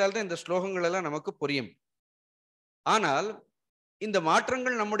தெரிந்தால்தான் இந்த ஸ்லோகங்கள் எல்லாம் நமக்கு புரியும். ஆனால் இந்த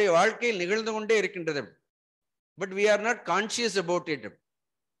மாற்றங்கள் நம்முடைய வாழ்க்கையில் நிகழ்ந்து கொண்டே இருக்கின்றது. But we are not conscious about it.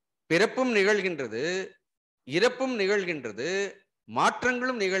 பிறப்பும் நிகழ்கின்றது, இறப்பும் நிகழ்கின்றது,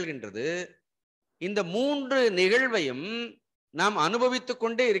 மாற்றங்களும் நிகழ்கின்றது. இந்த மூன்று நிகழ்வையும் நாம் அனுபவித்துக்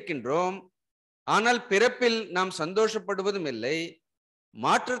கொண்டே இருக்கின்றோம். ஆனால் பிறப்பில் நாம் சந்தோஷப்படுவதும் இல்லை,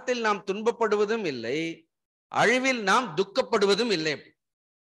 மாற்றத்தில் நாம் துன்பப்படுவதும் இல்லை, அழிவில் நாம் துக்கப்படுவதும் இல்லை.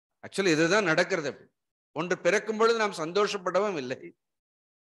 ஆக்சுவலி இதுதான் நடக்கிறது. ஒன்று பிறக்கும் பொழுது நாம் சந்தோஷப்படவும் இல்லை,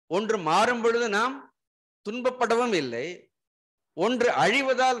 ஒன்று மாறும் பொழுது நாம் துன்பப்படவும் இல்லை, ஒன்று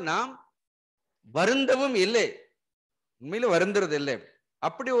அழிவதால் நாம் வருந்தவும் இல்லை, உண்மையில வருந்துறது இல்லை.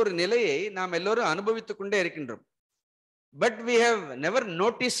 அப்படி ஒரு நிலையை நாம் எல்லோரும் அனுபவித்துக் கொண்டே இருக்கின்றோம். But we have never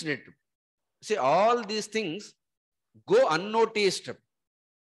noticed it. See, all these things go unnoticed.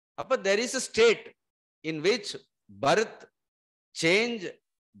 அப்ப there is a state in which birth, change,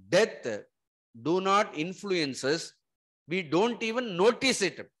 death do not influence us. We don't even notice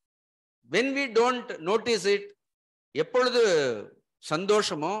it. When we don't notice it, எப்பொழுது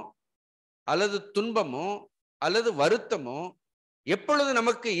சந்தோஷமோ அல்லது துன்பமோ அல்லது வருத்தமோ எப்பொழுது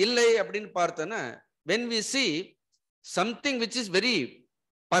நமக்கு இல்லை அப்படின்னு பார்த்தோன்னா, when we see something which is very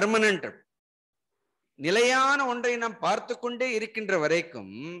permanent, நிலையான ஒன்றை நாம் பார்த்து கொண்டே இருக்கின்ற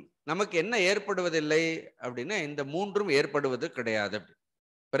வரைக்கும் நமக்கு என்ன ஏற்படுவதில்லை அப்படின்னா இந்த மூன்றும் ஏற்படுவது கிடையாது.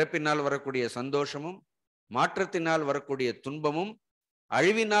 பிறப்பினால் வரக்கூடிய சந்தோஷமும், மாற்றத்தினால் வரக்கூடிய துன்பமும்,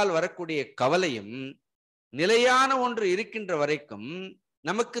 அழிவினால் வரக்கூடிய கவலையும் நிலையான ஒன்று இருக்கின்ற வரைக்கும்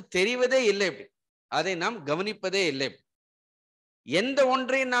நமக்கு தெரிவதே இல்லை. அதை நாம் கவனிப்பதே இல்லை. எந்த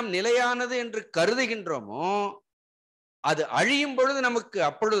ஒன்றை நாம் நிலையானது என்று கருதுகின்றோமோ அது அழியும் பொழுது நமக்கு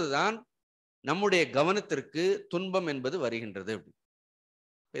அப்பொழுதுதான் நம்முடைய கவனத்திற்கு துன்பம் என்பது வருகின்றது.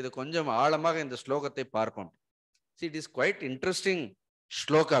 இது கொஞ்சம் ஆழமாக இந்த ஸ்லோகத்தை பார்ப்போம். It is quite interesting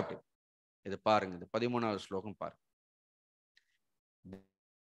shloka. இது பாருங்க, இது 13வது ஸ்லோகம் பாருங்க.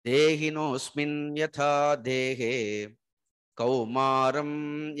 தேஹினோஸ்மின் யதா தேஹே கௌமாரம்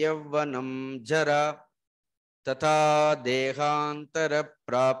யவ்வனம் ஜரா ததா தேகாந்தர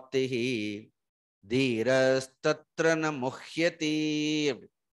பிராப்திஹி தீரஸ்தத்ர ந முஹ்யதி.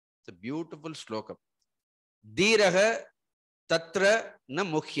 It's a beautiful ஸ்லோகம். தீரக தத்ர ந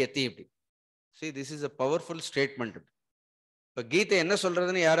முஹ்யதி. See, this is a powerful statement. இப்ப கீதை என்ன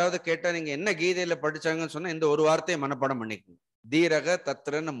சொல்றதுன்னு யாராவது கேட்டா நீங்க என்ன கீதையில படிச்சாங்கன்னு சொன்னா இந்த ஒரு வார்த்தையை மனப்பாடம் பண்ணிக்கணும். தீரக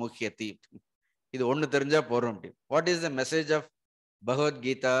தத்ர ந முஹ்யதி. இது ஒண்ணு தெரிஞ்சா போறோம். What is the message of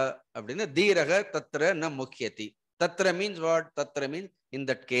Bhagavad Gita அப்படின்னா தீரக தத்ர ந முஹ்யதி. தத்ர மீன்ஸ் வாட்? தத்ர மீன்ஸ் இன்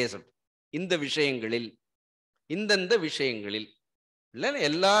தட் கேஸ், இந்த விஷயங்களில், இந்தந்த விஷயங்களில், இல்ல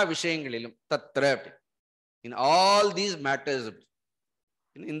எல்லா விஷயங்களிலும். தத்ர இன் ஆல் தீஸ் மேட்டர்ஸ்,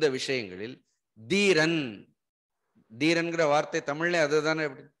 இந்த விஷயங்களில் தீரன், தீரன்கிற வார்த்தை தமிழ்ல அதுதானே,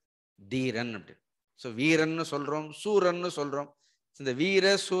 அப்படி தீரன் அப்படி. ஸோ வீரன்னு சொல்றோம், சூரன்னு சொல்றோம். இந்த வீர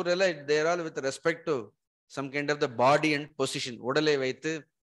சூரல தேர் all with respect to some kind of the body and position, உடலை வைத்து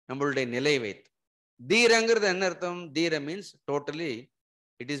நம்மளுடைய நிலை வைத்து. தீரங்கிறது என்ன அர்த்தம்? தீர means totally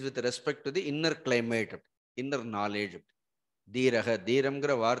it is with respect to the inner climate, inner knowledge. தீரக,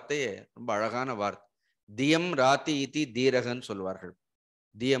 தீரம்ங்கிற வார்த்தையே ரொம்ப அழகான வார்த்தை. தியம் ராத்தி இதி தீரகன்னு சொல்வார்கள்.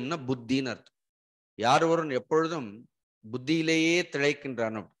 தியம்னா புத்தின்னு அர்த்தம். யார் ஒருவன் எப்பொழுதும் புத்தியிலேயே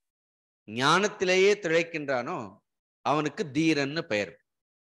திளைக்கின்றானோ, ஞானத்திலேயே திளைக்கின்றானோ அவனுக்கு தீரன்னு பெயர்.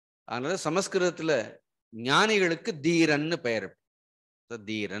 அதனால சமஸ்கிருதத்துல ஞானிகளுக்கு தீரன்னு பெயர்.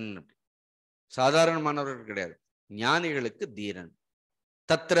 தீரன் சாதாரணமானவர்கள் கிடையாது, ஞானிகளுக்கு தீரன்.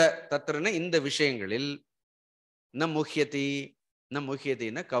 தத்ர, தத்ரன இந்த விஷயங்களில், ந முஹ்யதி, ந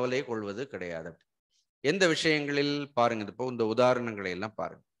முஹ்யதினா கவலை கொள்வது கிடையாது. எந்த விஷயங்களில் பாருங்க, இப்போ இந்த உதாரணங்களை எல்லாம்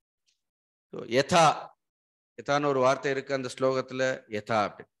பாருங்க. யதா, யதான்னு ஒரு வார்த்தை இருக்கு அந்த ஸ்லோகத்துல. யதா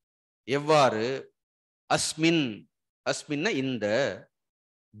அப்படி எவ்வாறு, அஸ்மின், அஸ்மின்னா இந்த,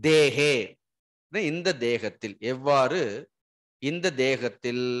 தேகே இந்த தேகத்தில், எவ்வாறு இந்த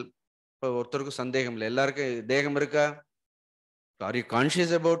தேகத்தில். இப்போ ஒருத்தருக்கு சந்தேகம் இல்லை, எல்லாருக்கும் தேகம் இருக்கா? Are you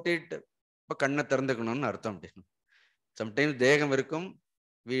conscious about it? இப்போ கண்ணை திறந்துக்கணும்னு அர்த்தம். அப்படின்னு சம்டைம்ஸ் தேகம் இருக்கும்,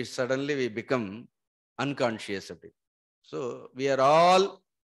 we suddenly we become unconscious. So we are all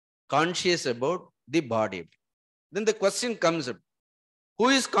conscious about the body. Then the question comes up, who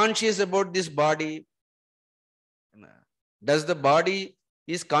is conscious about this body? Does the body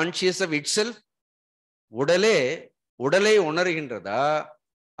is conscious of itself? உடலே உடலை உணர்கின்றதா,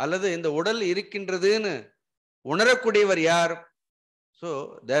 அல்லது இந்த உடல் இருக்கின்றதுன்னு உணரக்கூடியவர் யார்? So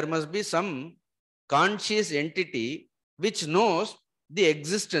there must be some conscious entity which knows the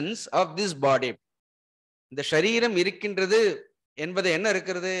existence of this body. இந்த சரீரம் இருக்கின்றது என்பது என்ன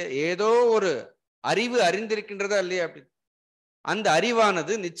இருக்கிறது? ஏதோ ஒரு அறிவு அறிந்திருக்கின்றதா இல்லையா? அப்படி அந்த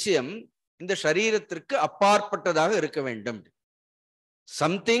அறிவானது நிச்சயம் இந்த சரீரத்திற்கு அப்பாற்பட்டதாக இருக்க வேண்டும்.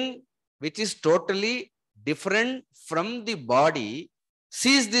 Something which is totally different from the body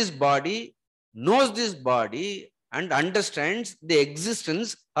sees this body, knows this body and understands the existence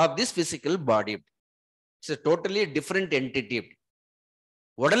of this physical body. It's a totally different entity.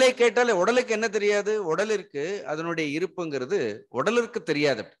 உடலை கேட்டாலே உடலுக்கு என்ன தெரியாது? உடலிற்கு அதனுடைய இருப்புங்கிறது உடலிற்கு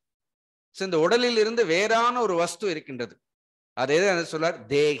தெரியாது. இந்த உடலில் இருந்து வேறான ஒரு வஸ்து இருக்கின்றது. அதே தான் சொல்லார்,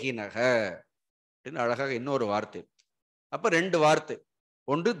 தேகினக அப்படின்னு அழகாக இன்னொரு வார்த்தை. அப்ப ரெண்டு வார்த்தை,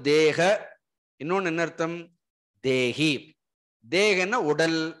 ஒன்று தேக, இன்னொன்னு என்ன அர்த்தம்? தேகி. தேகன்னா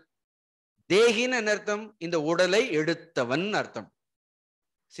உடல், தேகின்னு என்ன அர்த்தம்? இந்த உடலை எடுத்தவன் அர்த்தம்.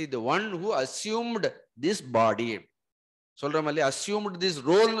 See, the one who assumed this body, சொல்றோம் இல்லையா, assumed this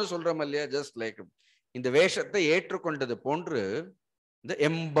role சொல்றோம் இல்லையா, just like இந்த வேஷத்தை ஏற்றுக்கொண்டது போன்று இந்த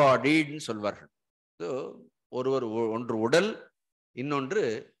embodied சொல்வார்கள். ஒருவர் ஒன்று உடல், இன்னொன்று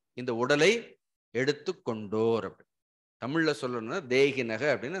இந்த உடலை எடுத்துக்கொண்டோர். தமிழ்ல சொல்லணும்னா தேகினக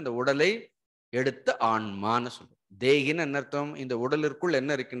அப்படின்னு அந்த உடலை எடுத்த ஆன்மான்னு சொல்றோம். தேகின்னு என்ன அர்த்தம்? இந்த உடலிற்குள்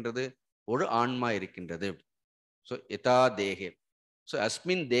என்ன இருக்கின்றது? ஒரு ஆன்மா இருக்கின்றது. ஸோ யதா தேகே, ஸோ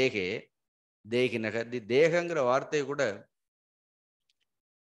அஸ்மின் தேகே தேகினக. தி தேகங்கிற வார்த்தை கூட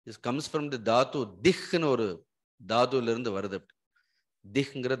this comes from the dhatu dihன்னு ஒரு தாதுல இருந்து வருது.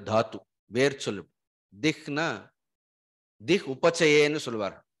 திஹ்ங்கிற தாத்து வேர் சொல்லு. திஹ்னா திஹ் உபச்சயன்னு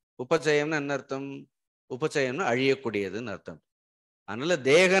சொல்லுவார். உபச்சயம்னா என்ன அர்த்தம்? உபச்சயம்னா அழியக்கூடியதுன்னு அர்த்தம். அதனால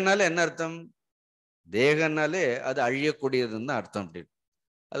தேகனால என்ன அர்த்தம்? தேகனாலே அது அழியக்கூடியதுன்னு தான் அர்த்தம். அப்படி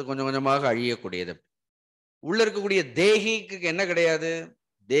அது கொஞ்சம் கொஞ்சமாக அழியக்கூடியது. உள்ள இருக்கக்கூடிய தேகிக்கு என்ன கிடையாது?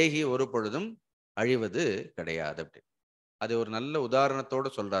 தேகி ஒரு பொழுதும் அழிவது கிடையாது. அப்படி அது ஒரு நல்ல உதாரணத்தோடு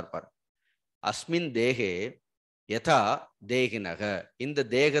சொல்றார் பார். அஸ்மின் தேகே யதா தேகினக, இந்த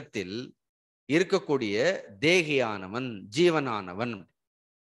தேகத்தில் இருக்கக்கூடிய தேகியானவன், ஜீவனானவன்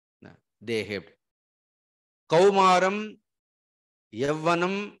தேகே. கௌமாரம்,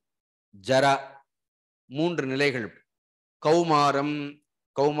 யவ்வனம், ஜரா, மூன்று நிலைகள். கௌமாரம்,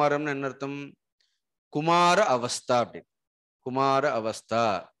 கௌமாரம்னு என்ன அர்த்தம்? குமார அவஸ்தா. அப்படி குமார அவஸ்தா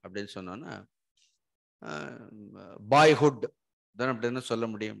அப்படின்னு சொன்னோன்னா பாய்ஹுட் தான் அப்படின்னு சொல்ல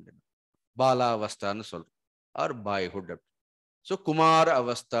முடியும். பாலாவஸ்தான்னு சொல்றோம், ஆர் பாய்ஹுட். ஸோ குமார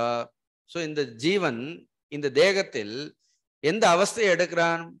அவஸ்தா. ஸோ இந்த ஜீவன் இந்த தேகத்தில் எந்த அவஸ்தையை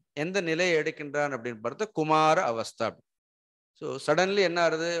எடுக்கிறான், எந்த நிலையை எடுக்கின்றான் அப்படின்னு பார்த்தா குமார அவஸ்தா. ஸோ சடன்லி என்ன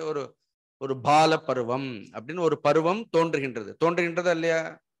ஆகுது? ஒரு பால பருவம் அப்படின்னு ஒரு பருவம் தோன்றுகின்றதா இல்லையா?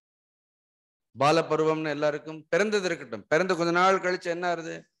 பால பருவம்னு எல்லாருக்கும் பிறந்தது இருக்கட்டும், பிறந்த கொஞ்ச நாள் கழிச்சு என்ன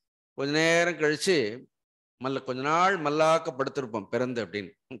ஆகுது? கொஞ்ச நேரம் கழிச்சு கொஞ்ச நாள் மல்லாக்க படுத்திருப்போம் பிறந்து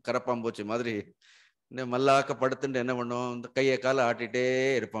அப்படின்னு, கரப்பாம்பூச்சி மாதிரி இந்த மல்லாக்க படுத்துட்டு என்ன பண்ணுவோம், இந்த கையை காலை ஆட்டிகிட்டே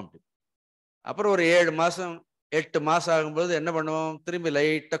இருப்போம். அப்படி அப்புறம் ஒரு 7 மாதம் 8 மாதம் ஆகும்போது என்ன பண்ணுவோம், திரும்பி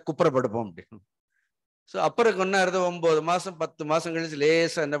லைட்டாக குப்புறப்படுப்போம். அப்படி ஸோ அப்புறம் கொண்டாடுறது 9 மாதம் 10 மாதம் கழிச்சு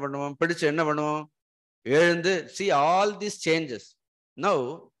லேசாக என்ன பண்ணுவோம், பிடிச்சு என்ன பண்ணுவோம், எழுந்து see all these changes. Now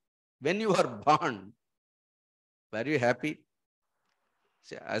when you are born, were you happy?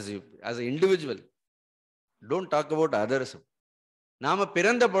 See, as an individual, don't talk about others. நாம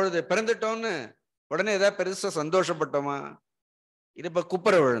பிறந்துட்டோம்னு உடனே ஏதாவது பெருசா சந்தோஷப்பட்டோமா? இது இப்ப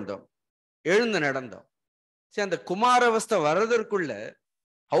குப்புற விழுந்தோம், எழுந்து நடந்தோம். சரி, அந்த குமார அவஸ்தை வர்றதற்குள்ள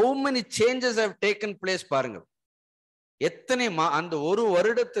how many changes have taken place பாருங்க. எத்தனை அந்த ஒரு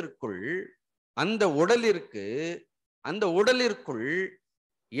வருடத்திற்குள் அந்த உடலிற்குள்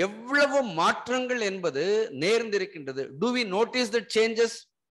எவ்வளவு மாற்றங்கள் என்பது நேர்ந்திருக்கின்றது. Do we notice the changes?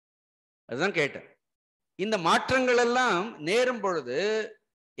 அதுதான் கேட்டேன். இந்த மாற்றங்கள் எல்லாம் நேரும் பொழுது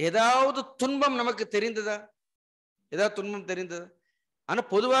ஏதாவது துன்பம் நமக்கு தெரிந்ததா? ஏதாவது துன்பம் தெரிந்ததா? ஆனா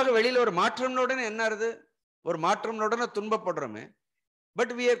பொதுவாக வெளியில ஒரு மாற்றம்னு உடனே என்ன ஆகுது, ஒரு மாற்றம்னு உடனே துன்பப்படுறோமே.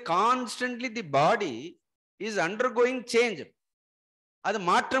 But we are constantly, the body is undergoing change. அது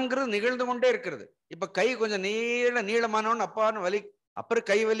மாற்றம்ங்கிறது நிகழ்ந்து கொண்டே இருக்கிறது. இப்ப கை கொஞ்சம் நீளமானவன் அப்பான்னு வலி, அப்புறம்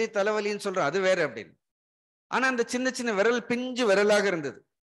கை வலி தலைவலின்னு சொல்றோம், அது வேற அப்படின்னு. ஆனா அந்த சின்ன சின்ன விரல் பிஞ்சு விரலாக இருந்தது,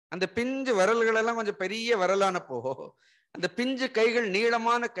 அந்த பிஞ்சு விரல்கள் எல்லாம் கொஞ்சம் பெரிய விரலானப்போ, அந்த பிஞ்சு கைகள்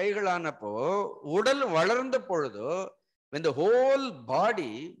நீளமான கைகள் ஆனப்போ, உடல் வளர்ந்த பொழுதோ, when the whole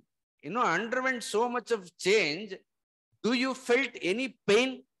body underwent so much of change, do you felt any pain?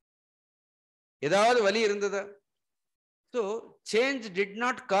 ஏதாவது வலி இருந்ததா? So change did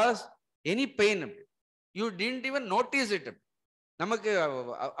not cause any pain. You didn't even notice it. நமக்கு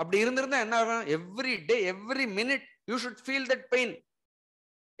அப்படி இருந்திருந்தா என்ன ஆகும், every day every minute you should feel that pain.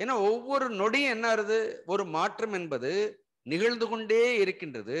 ஏன்னா ஒவ்வொரு நொடியும் என்ன ஆகுது, ஒரு மாற்றம் என்பது நிகழ்ந்து கொண்டே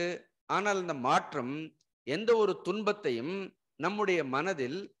இருக்கின்றது. ஆனால் அந்த மாற்றம் எந்த ஒரு துன்பத்தையும் நம்முடைய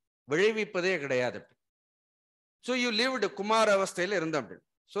மனதில் விளைவிப்பதே கிடையாது. So you lived குமார அவஸ்தையில் இருந்தோம்.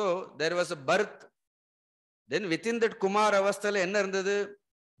 So there was a birth. Then within that Kumara அவஸ்தையில் என்ன இருந்தது,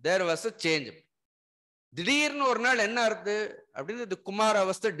 there was a change. திடீர்னு ஒரு நாள் என்ன ஆகுது அப்படின்னு, இந்த குமார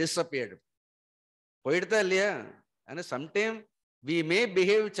அவஸ்தை டிஸ்அப்பியர்டு, போயிடுதா இல்லையா? ஆனா sometime we may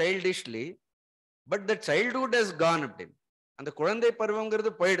behave childishly, but the childhood has gone. அப்படின்னு அந்த குழந்தை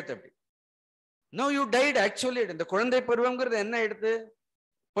பருவம்ங்கிறது போயிடுது. அப்படி no, you died actually. இந்த குழந்தை பருவம்ங்கிறது என்ன ஆயிடுது,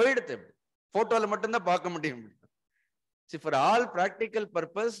 போயிடுது. போட்டோல மட்டும்தான் பார்க்க முடியும். See, for all practical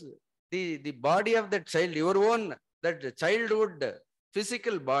purpose, the body of that child, your own that childhood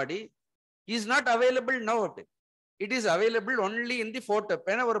physical body is not available now. It is available only in the photo.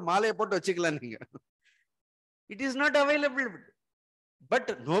 பேனா ஒரு மாலையை போட்டு வச்சுக்கலாம் நீங்க. It is not available. But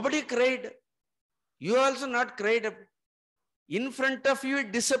nobody cried. You also not cried. In front of you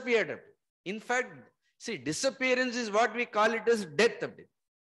it disappeared. In fact, see, disappearance is what we call it as death.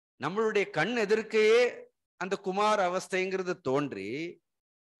 நம்மளுடைய கண் எதிர்க்கையே அந்த குமார அவஸ்தைங்கிறது தோன்றி,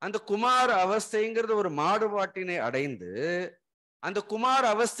 அந்த குமார அவஸ்தைங்கிறது ஒரு மாடுபாட்டினை அடைந்து, அந்த குமார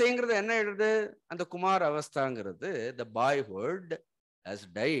அவஸ்தைங்கிறது என்ன எழுது, அந்த Kumara அவஸ்தாங்கிறது the boyhood has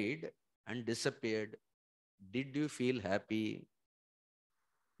died and disappeared. Did you feel happy?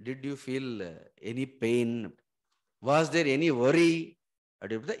 Did you feel any pain? Was there any worry?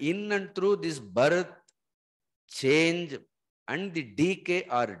 In and through this birth, change and the decay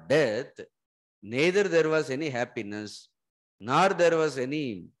or death, neither there was any happiness, nor there was any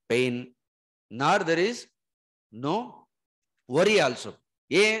pain, nor there is no worry also.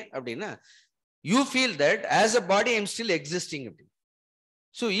 ஏன் அப்படின்னா, you feel that as a body I am still existing.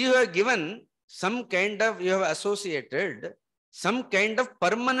 So you have given some kind of, you have associated some kind of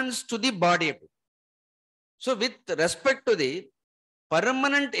permanence to the body. So with respect to the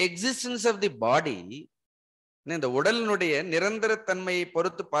permanent existence of the body, இந்த உடலினுடைய நிரந்தர தன்மையை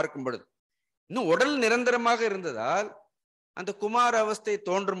பொறுத்து பார்க்கும் பொழுது, இன்னும் உடல் நிரந்தரமாக இருந்ததால் அந்த குமார அவஸ்தை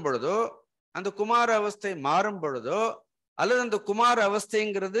தோன்றும் பொழுதோ, அந்த குமார அவஸ்தை மாறும் பொழுதோ, அல்லது அந்த குமார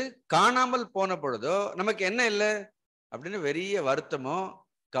அவஸ்தைங்கிறது காணாமல் போன பொழுதோ நமக்கு என்ன இல்லை அப்படின்னு பெரிய வருத்தமோ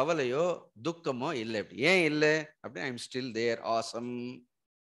கவலையோ துக்கமோ இல்லை. ஏன் இல்லை அப்படின்னு, I am still there, awesome,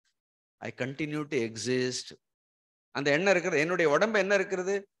 I continue to exist. அந்த எண்ணம் இருக்கிறது. என்னுடைய உடம்பு என்ன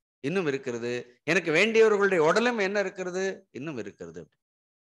இருக்கிறது, இன்னும் இருக்கிறது. எனக்கு வேண்டியவர்களுடைய உடலும் என்ன இருக்கிறது, இன்னும் இருக்கிறது.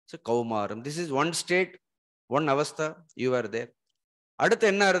 கௌமாரம், this is one state, one avastha, you are தேர். அடுத்து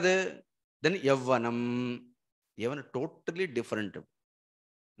என்ன ஆறுது, தென் யவ்வனம். யவனம் டோட்டலி டிஃபரெண்ட்.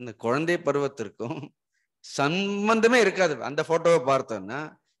 இந்த குழந்தை பருவத்திற்கும் சம்பந்தமே இருக்காது. அந்த போட்டோவை பார்த்தோம்னா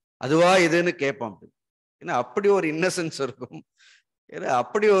அதுவா இதுன்னு கேட்போம். ஏன்னா அப்படி ஒரு இன்னசென்ஸ் இருக்கும், ஏன்னா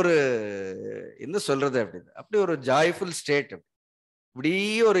அப்படி ஒரு என்ன சொல்றது, அப்படி ஒரு ஜாய்ஃபுல் ஸ்டேட். இப்படி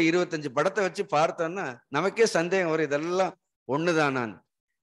ஒரு 25 படத்தை வச்சு பார்த்தோம்னா நமக்கே சந்தேகம் வரும், இதெல்லாம் ஒண்ணுதானான்.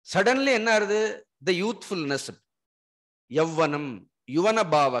 சடன்லி என்ன ஆகுது? த யூத்ஃபுல்னஸ், யவ்வனம், யுவன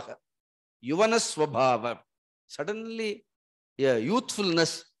பாவக, யுவன ஸ்வபாவ, suddenly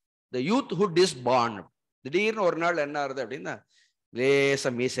youthfulness, the யூத்ஹுட் is born. திடீர்னு ஒரு நாள் என்ன ஆகுது அப்படின்னா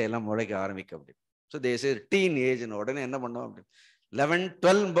லேச மீசையெல்லாம் முளைக்க ஆரம்பிக்கும் அப்படி. ஸோ தேஸ் இஸ் டீன் ஏஜ்னு உடனே என்ன பண்ணோம் அப்படி 11,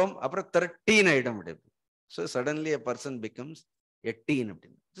 12 அப்புறம் 13 ஆயிடும் அப்படி. So suddenly a person becomes a teen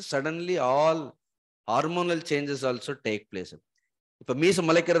அப்படின்னு. So suddenly all hormonal changes also take place. இப்போ மீசை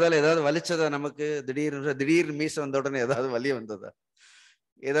முளைக்கிறதால ஏதாவது வலிச்சதா நமக்கு? திடீர்னு மீசை வந்த உடனே ஏதாவது வலி வந்ததா?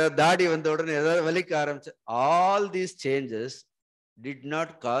 ஏதாவது தாடி வந்த உடனே ஏதாவது வலிக்க ஆரம்பிச்சு? All these changes did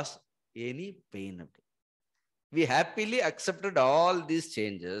naught cos any pain அப்படி. We happily accepted all these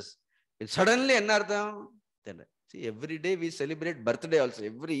changes. Suddenly என்ன அர்த்தம்? See, every day we celebrate birthday also.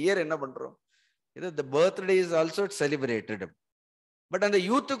 Every year என்ன பண்றோம்? The birthday is also celebrated. But அந்த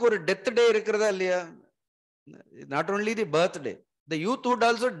யூத்துக்கு ஒரு டெத் டே இருக்கிறதா இல்லையா? Not only the birthday, the youthhood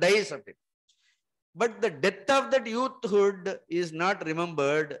also dies of it. But the death of that youthhood is not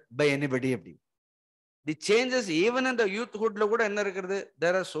remembered by anybody. The changes even in the youthhood la kuda enna irukkuradhu,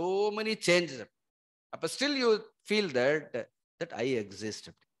 there are so many changes. அப்ப still you feel that I exist.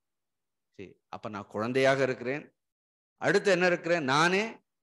 See, அப்ப நான் குழந்தையாக இருக்கிறேன், அடுத்து என்ன இருக்கிறேன்? நானே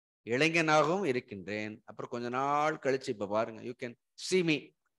இளைஞனாகவும் இருக்கின்றேன். அப்புறம் கொஞ்ச நாள் கழிச்சு இப்ப பாருங்க, you can see me,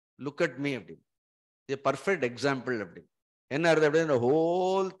 look at me அப்படி. இது பர்ஃபெக்ட் எக்ஸாம்பிள் அப்படி. என்ன ஆகுது அப்படி? இந்த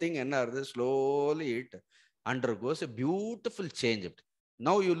ஹோல் திங் என்ன ஆகுது? Slowly it undergoes a beautiful change.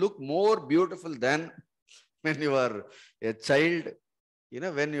 Now you look more beautiful than when you are a child.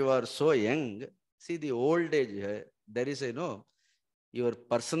 When you are so young, see the old age, there is your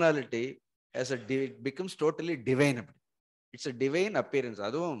personality it becomes totally divine. It's a divine appearance.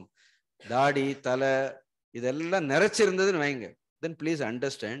 அதுவும் தாடி தலை இதெல்லாம் நிறைச்சிருந்ததுன்னு வைங்க, then please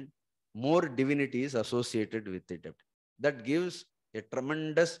understand more divinity is associated with it. That gives a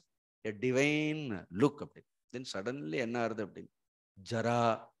tremendous, a divine look. Then suddenly என்ன ஆகுது அப்படி?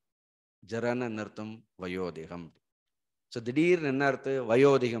 ஜரான்னு என்ன அர்த்தம்? வயோதிகம். ஸோ திடீர்னு என்ன அர்த்தம்?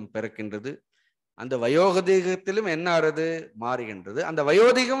 வயோதிகம் பிறக்கின்றது. அந்த வயோதிகத்திலும் என்ன ஆறுது? மாறுகின்றது. அந்த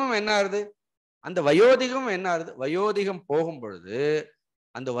வயோதிகமும் என்ன ஆறுது? அந்த வயோதிகமும் என்ன ஆறுது? வயோதிகம் போகும் பொழுது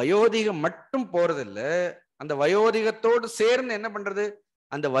அந்த வயோதிகம் மட்டும் போறதில்லை, அந்த வயோதிகத்தோடு சேர்ந்து என்ன பண்றது?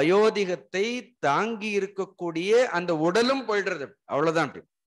 அந்த வயோதிகத்தை தாங்கி இருக்கக்கூடிய அந்த உடலும் போயிடுறது. அவ்வளவுதான் அப்படி.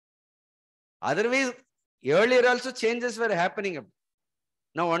 Otherwise earlier also changes were happening.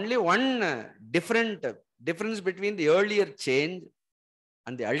 Now only one difference between the earlier change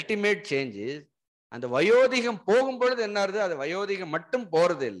and the ultimate change is, அந்த வயோதிகம் போகும்பொழுது என்ன ஆறுது? அது வயோதிகம் மட்டும்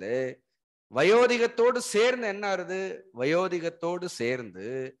போறது இல்லை, வயோதிகத்தோடு சேர்ந்து என்ன ஆறுது? வயோதிகத்தோடு சேர்ந்து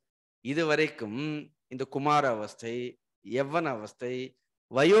இதுவரைக்கும் இந்த குமார அவஸ்தை, யவ்வன அவஸ்தை,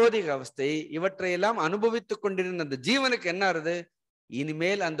 வயோதிக அவஸ்தை இவற்றையெல்லாம் அனுபவித்துக் கொண்டிருந்த அந்த ஜீவனுக்கு என்ன ஆறுது?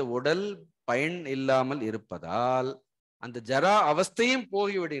 இனிமேல் அந்த உடல் பயன் இல்லாமல் இருப்பதால் அந்த ஜரா அவஸ்தையும்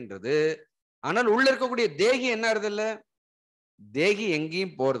போகிவிடுகின்றது. ஆனால் உள்ள இருக்கக்கூடிய தேகி என்ன ஆறுதில்ல? தேகி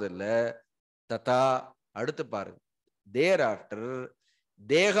எங்கேயும் போறதில்ல. ததா அடுத்து பாருங்க, தேர் ஆஃப்டர்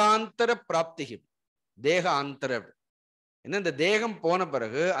தேகாந்தர பிராப்திகி, தேக ஆந்தர என்ன, இந்த தேகம் போன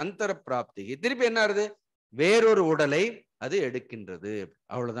பிறகு அந்தர பிராப்திகி திருப்பி என்ன ஆறுது? வேறொரு உடலை அது எடுக்கின்றது.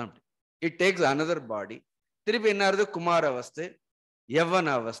 அவ்வளவுதான். இட் டேக்ஸ் அனதர் பாடி. திருப்பி என்ன ஆறுது? குமார அவஸ்தை,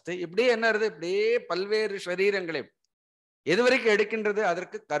 யவ்வன அவஸ்தை, இப்படியே என்ன ஆறுது? இப்படியே பல்வேறு சரீரங்களை எது வரைக்கும் எடுக்கின்றது?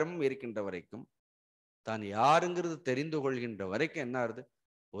 அதற்கு கர்மம் இருக்கின்ற வரைக்கும், தான் யாருங்கிறது தெரிந்து கொள்கின்ற வரைக்கும் என்ன ஆறுது?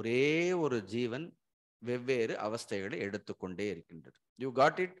 ஒரே ஒரு ஜீவன் வெவ்வேறு அவஸ்தைகளை எடுத்துக்கொண்டே இருக்கின்றது. You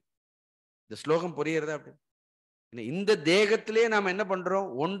got it? இந்த ஸ்லோகம் புரியுறதா? அப்படி இந்த தேகத்திலே நாம் என்ன பண்றோம்?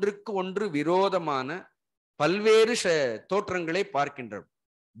 ஒன்றுக்கு ஒன்று விரோதமான பல்வேறு தோற்றங்களை பார்க்கின்றோம்.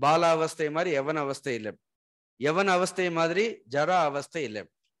 பாலாவஸ்தை மாதிரி யவன அவஸ்தை இல்லை, யவன அவஸ்தை மாதிரி ஜரா அவஸ்தை இல்லை.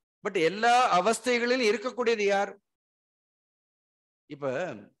 பட் எல்லா அவஸ்தைகளிலும் இருக்கக்கூடியது யார்? இப்ப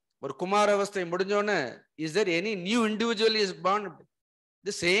ஒரு குமார அவஸ்தை முடிஞ்சோன்னு, is there any new individual is born?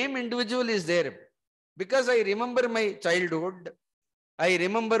 The same individual is there, because I remember my childhood, I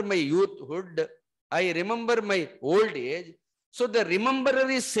remember my youthhood, I remember my old age. So the rememberer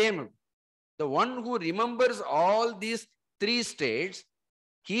is same. The one who remembers all these three states,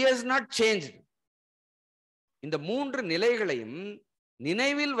 he has not changed. இந்த மூன்று நிலைகளையும்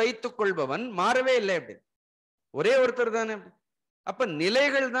நினைவில் வைத்துக் கொள்பவன் மாறவே இல்லை. அப்படி ஒரே ஒருத்தர் தானே. அப்ப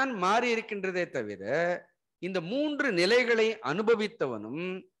நிலைகள் தான் மாறி இருக்கின்றதே தவிர இந்த மூன்று நிலைகளை அனுபவித்தவனும்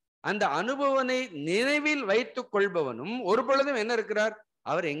அந்த அனுபவனை நினைவில் வைத்துக் கொள்பவனும் ஒரு பொழுதும் என்ன இருக்கிறார்?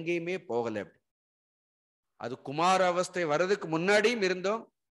 அவர் எங்கேயுமே போகல. அது குமார அவஸ்தை வர்றதுக்கு முன்னாடியும் இருந்தோம்.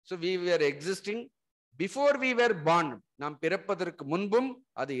 So we were existing before we were born, நாம் பிறப்பதற்கு முன்பும்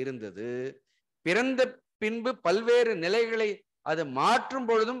அது இருந்தது. பிறந்த பின்பு பல்வேறு நிலைகளை அது மாற்றும்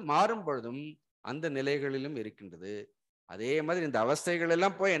பொழுதும் மாறும் பொழுதும் அந்த நிலைகளிலும் இருக்கின்றது. அதே மாதிரி இந்த அவஸ்தைகள்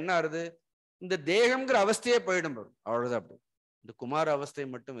எல்லாம் போய் என்ன ஆறுது, இந்த தேகம்ங்கிற அவஸ்தையே போயிடும். அவ்வளவுதான். அப்படி இந்த குமார அவஸ்தை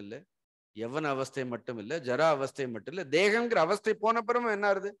மட்டும் இல்லை, யவன அவஸ்தை மட்டும் இல்லை, ஜரா அவஸ்தை மட்டும் இல்லை, தேகம்ங்கிற அவஸ்தை போன பிறகும் என்ன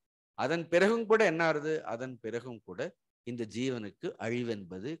ஆறுது, அதன் பிறகும் கூட என்ன ஆறுது, அதன் பிறகும் கூட இந்த ஜீவனுக்கு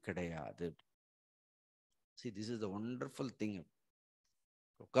அழிவென்பது கிடையாது. See, this is the wonderful thing.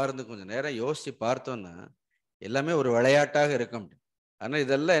 உட்கார்ந்து கொஞ்சம் நேரம் யோசிச்சு பார்த்தோம்னா எல்லாமே ஒரு விளையாட்டாக இருக்கும். ஆனா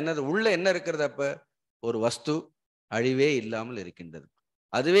இதெல்லாம் என்னது, உள்ள என்ன இருக்கிறது, அப்ப ஒரு வஸ்து அழிவே இல்லாமல் இருக்கின்றது.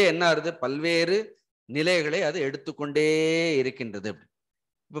 அதுவே என்ன ஆறுது, பல்வேறு நிலைகளை அது எடுத்துக்கொண்டே இருக்கின்றது.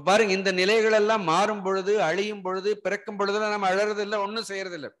 இப்ப பாருங்க, இந்த நிலைகள் எல்லாம் மாறும் பொழுது, அழியும் பொழுது, பிறக்கும் பொழுதுலாம் நம்ம அழறது இல்லை, ஒன்றும்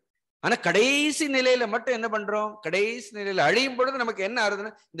செய்யறது இல்லை. ஆனா கடைசி நிலையில மட்டும் என்ன பண்றோம், கடைசி நிலையில அழியும் பொழுது நமக்கு என்ன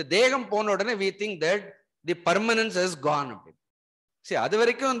ஆறுதுன்னா, இந்த தேகம் போன உடனே we think that the permanence has gone. சரி, அது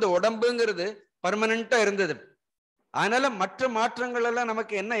வரைக்கும் இந்த உடம்புங்கிறது பர்மனண்டா இருந்தது. அதனால மற்ற மாற்றங்கள் எல்லாம்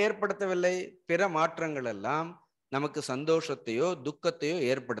நமக்கு என்ன ஏற்படுத்தவில்லை, பிற மாற்றங்கள் எல்லாம் நமக்கு சந்தோஷத்தையோ துக்கத்தையோ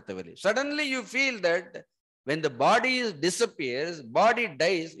ஏற்படுத்தவில்லை. Suddenly you feel that when the body disappears, body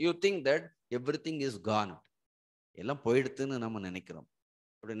dies, you think that everything is gone. எல்லாம் போயிடுத்துன்னு நம்ம நினைக்கிறோம்.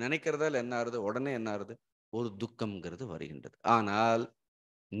 அப்படி நினைக்கிறதால என்ன ஆறுது, உடனே என்ன ஆறுது, ஒரு துக்கம்ங்கிறது வருகின்றது. ஆனால்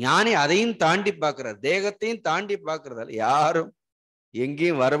ஞானி அதையும் தாண்டி பார்க்கிறார், தேகத்தையும் தாண்டி பார்க்கறதால யாரும்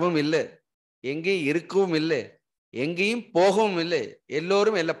எங்கேயும் வரவும் இல்லை, எங்கேயும் இருக்கவும் இல்லை, எங்கேயும் போகவும் இல்லை.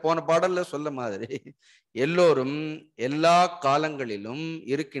 எல்லோரும் போன பாடல்ல சொல்ல மாதிரி எல்லோரும் எல்லா காலங்களிலும்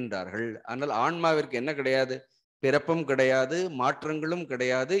இருக்கின்றார்கள். ஆனால் ஆன்மாவிற்கு என்ன கிடையாது, பிறப்பும் கிடையாது, மாற்றங்களும்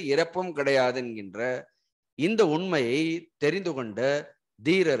கிடையாது, இறப்பும் கிடையாது என்கின்ற இந்த உண்மையை தெரிந்து கொண்ட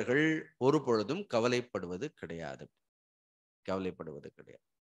தீரர்கள் ஒரு பொழுதும் கவலைப்படுவது கிடையாது. கவலைப்படுவது கிடையாது.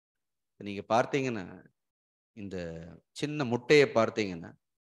 நீங்க பார்த்தீங்கன்னா, இந்த சின்ன முட்டையை பார்த்தீங்கன்னா,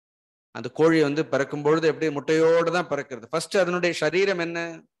 அந்த கோழி பிறக்கும் பொழுது எப்படி முட்டையோடு தான் பிறக்கிறது. ஃபர்ஸ்ட் அதனுடைய சரீரம் என்ன,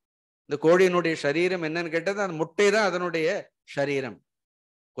 இந்த கோழியினுடைய சரீரம் என்னன்னு கேட்டது, அந்த முட்டை தான் அதனுடைய சரீரம்.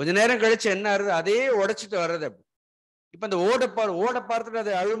 கொஞ்ச நேரம் கழிச்சு என்ன ஆகுது, அதே உடைச்சிட்டு வர்றது. அப்படி இப்ப அந்த ஓட பார்த்துட்டு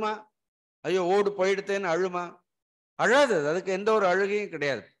அது அழுமா, ஐயோ ஓடு போயிடுத்தேன்னு அழுமா? அழாது. அதுக்கு எந்த ஒரு அழுகையும்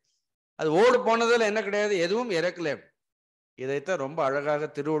கிடையாது. அது ஓடு போனதுல என்ன கிடையாது, எதுவும் இறக்கல. இதைத்தான் ரொம்ப அழகாக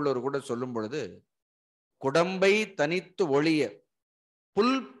திருவள்ளுவர் கூட சொல்லும் பொழுது, குடம்பை தனித்து ஒளிய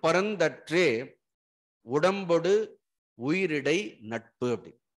புல் பரந்தற்றே உடம்போடு உயிரிடை நட்பு.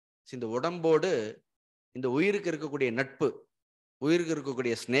 அப்படி இந்த உடம்போடு இந்த உயிருக்கு இருக்கக்கூடிய நட்பு, உயிருக்கு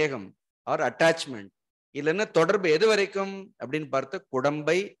இருக்கக்கூடிய ஸ்நேகம் ஆர் அட்டாச்மெண்ட், இல்லைன்னா தொடர்பு எது வரைக்கும் அப்படின்னு பார்த்த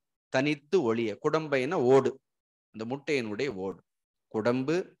குடம்பை தனித்து ஒளிய. குடம்பைன்னா ஓடு, அந்த முட்டையினுடைய ஓடு.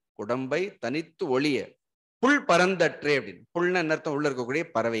 குடம்பை தனித்து ஒளிய புல் பரந்தற்றே அப்படின்னு. புல்னா என்ன அர்த்தம், உள்ள இருக்கக்கூடிய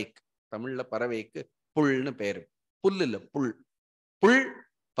பறவைக்கு, தமிழ்ல பறவைக்கு புல்னு பேரு. புல் இல்ல, புல். புல்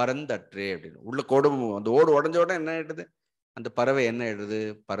பரந்தற்றே அப்படின்னு. உள்ள கோடும் அந்த ஓடு உடஞ்ச உடனே என்ன ஆயிடுது, அந்த பறவை என்ன ஆயிடுது,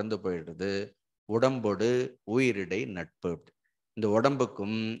 பறந்து போயிடுது. உடம்போடு உயிரிடை நட்பு. இந்த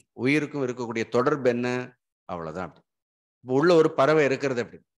உடம்புக்கும் உயிருக்கும் இருக்கக்கூடிய தொடர்பு என்ன, அவ்வளவுதான். அப்படி உள்ள ஒரு பறவை இருக்கிறது.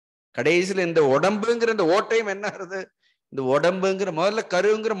 அப்படி கடைசியில இந்த உடம்புங்கிற இந்த ஓட்டையும் என்ன ஆகுது, இந்த உடம்புங்கிற முதல்ல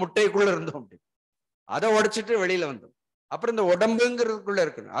கருங்கிற முட்டைக்குள்ள இருந்தோம். அப்படி அதை உடைச்சிட்டு வெளியில வந்தோம். அப்புறம் இந்த உடம்புங்கிறதுக்குள்ள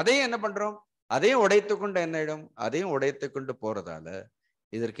இருக்கணும். அதையும் என்ன பண்றோம், அதையும் உடைத்து கொண்டு என்ன இடம், அதையும் உடைத்து கொண்டு போறதால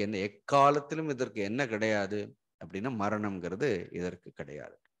இதற்கு என்ன, எக்காலத்திலும் இதற்கு என்ன கிடையாது அப்படின்னா மரணம்ங்கிறது இதற்கு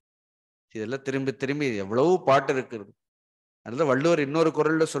கிடையாது. இதெல்லாம் திரும்பி திரும்பி எவ்வளவு பாட்டு இருக்கிறது. அதனால வள்ளுவர் இன்னொரு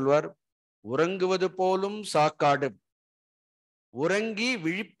குறள்ல சொல்வார், உறங்குவது போலும் சாக்காடு, உறங்கி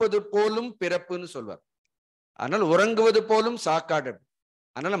விழிப்பது போலும் பிறப்புன்னு சொல்வார். அதனால உறங்குவது போலும் சாக்காடு.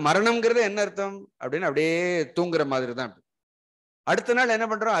 அதனால மரணம்ங்கிறது என்ன அர்த்தம் அப்படின்னு, அப்படியே தூங்குற மாதிரி தான். அடுத்த நாள் என்ன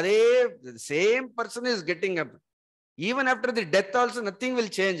பண்றோம், அதே same person is getting up. Even after the death also nothing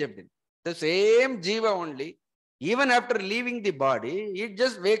will change. அப்படின்னு the same Jeeva only, even after leaving the body it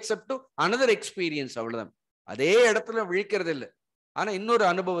just wax up to another experience. அவ்வளவுதான். அதே இடத்துல விழிக்கிறது இல்லை, ஆனா இன்னொரு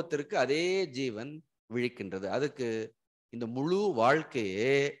அனுபவத்திற்கு அதே ஜீவன் விழிக்கின்றது. அதுக்கு இந்த முழு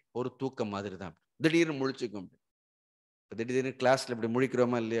வாழ்க்கையே ஒரு தூக்கம் மாதிரி தான். திடீர்னு முழிச்சுக்கும். திடீர்னு கிளாஸ்ல இப்படி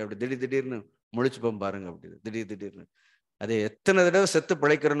முழிக்கிறோமா இல்லையா, அப்படி திடீர்னு முழிச்சுப்போம் பாருங்க. அப்படி திடீர்னு அது எத்தனை தடவை செத்து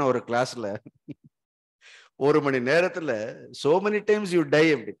பிழைக்கிறோன்னு ஒரு கிளாஸ்ல 1 மணி நேரத்துல so many times you die.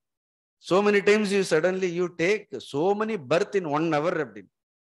 அப்படி so many times you suddenly you take so many birth in 1 hour. அப்படி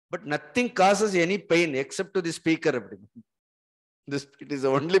but nothing causes any pain except to the speaker. அப்படி it is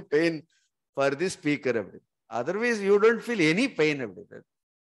only pain for the speaker. அப்படி otherwise you don't feel any pain. அப்படி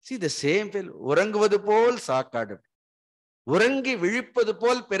see the same feel. உறங்குவது போல் சாக்காடு, உறங்கி விழிப்பது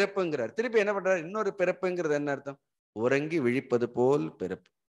போல் பிறப்புங்கிறார். திருப்பி என்ன பண்றார், இன்னொரு பிறப்புங்கிறது என்ன அர்த்தம், உறங்கி விழிப்பது போல் பிறப்பு.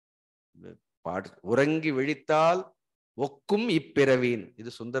 உறங்கி விழித்தால் ஒக்கும் இப்பிறவின். இது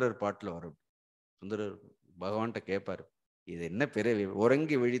சுந்தரர் பாட்டுல வரும். சுந்தரர் பகவான்கிட்ட கேட்பாரு, இது என்ன பிறவி?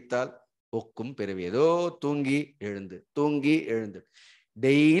 உறங்கி விழித்தால் ஒக்கும் பிறவி. ஏதோ தூங்கி எழுந்து தூங்கி எழுந்து.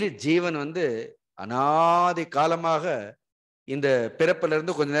 டெய்லி ஜீவன் அனாதி காலமாக இந்த பிறப்புல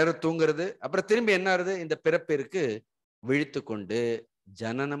இருந்து கொஞ்ச நேரம் தூங்குறது, அப்புறம் திரும்பி என்ன ஆகுது? இந்த பிறப்பிற்கு விழித்து கொண்டு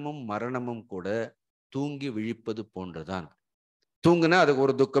ஜனனமும் மரணமும் கூட தூங்கி விழிப்பது போன்றுதான். தூங்குனா அதுக்கு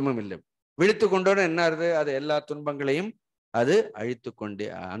ஒரு துக்கமும் இல்லை. விழித்து கொண்டோட என்ன ஆகுது? அது எல்லா துன்பங்களையும் அது அழித்து கொண்டே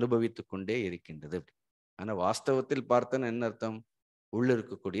அனுபவித்து கொண்டே இருக்கின்றது. ஆனா வாஸ்தவத்தில் பார்த்தோன்னு என்ன அர்த்தம்? உள்ள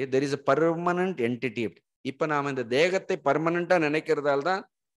இருக்கக்கூடிய there is a permanent entity. இப்ப நாம இந்த தேகத்தை பர்மனண்டா நினைக்கிறதால தான்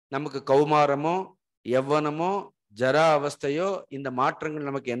நமக்கு கௌமாரமோ யவ்வனமோ ஜரா அவஸ்தையோ இந்த மாற்றங்கள்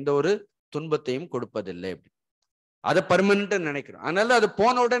நமக்கு எந்த ஒரு துன்பத்தையும் கொடுப்பதில்லை. அதை பர்மனண்டா நினைக்கிறோம். அதனால அது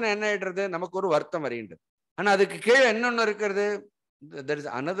போன உடனே என்ன ஆயிடுறது? நமக்கு ஒரு வருத்தம் வருகின்றது. ஆனா அதுக்கு கீழே என்னொன்னு இருக்கிறது? there is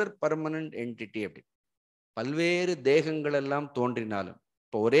another permanent entity. பல்வேறு தேகங்கள் எல்லாம் தோன்றினாலும்,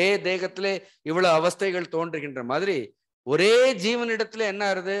 இப்போ ஒரே தேகத்திலே இவ்வளவு அவஸ்தைகள் தோன்றுகின்ற மாதிரி ஒரே ஜீவனிடத்துல என்ன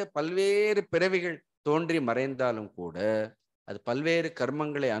ஆகுது? பல்வேறு பிறவிகள் தோன்றி மறைந்தாலும் கூட, அது பல்வேறு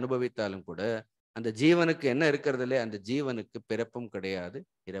கர்மங்களை அனுபவித்தாலும் கூட, அந்த ஜீவனுக்கு என்ன இருக்கிறது இல்லை? அந்த ஜீவனுக்கு பிறப்பும் கிடையாது,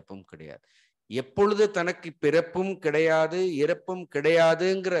 இறப்பும் கிடையாது. எப்பொழுது தனக்கு பிறப்பும் கிடையாது, இறப்பும்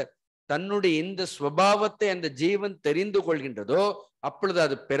கிடையாதுங்கிற தன்னுடைய இந்த ஸ்வபாவத்தை அந்த ஜீவன் தெரிந்து கொள்கின்றதோ, அப்பொழுது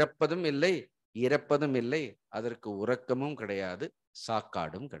அது பிறப்பதும் இல்லை, இறப்பதும் இல்லை, அதற்கு உறக்கமும் கிடையாது,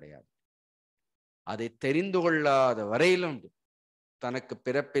 சாக்காடும் கிடையாது. அதை தெரிந்து கொள்ளாத வரையிலும் தனக்கு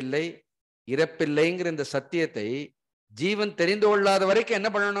பிறப்பில்லை இறப்பில்லைங்கிற இந்த சத்தியத்தை ஜீவன் தெரிந்து கொள்ளாத வரைக்கும் என்ன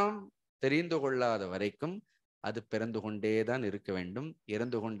பண்ணணும்? தெரிந்து கொள்ளாத வரைக்கும் அது பிறந்து கொண்டேதான் இருக்க வேண்டும்,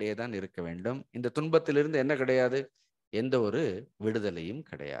 இறந்து கொண்டேதான் இருக்க வேண்டும். இந்த துன்பத்திலிருந்து என்ன கிடையாது? எந்த ஒரு விடுதலையும்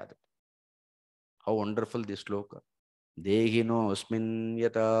கிடையாது. How wonderful this sloka. Dehino asmin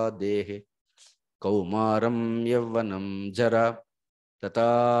yata dehe கௌமாரம் யவ்வனம் ஜரா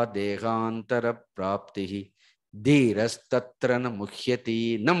ததா தேகாந்தர பிராப்திஹி தீரஸ்தத்ர ந முஹ்யதி.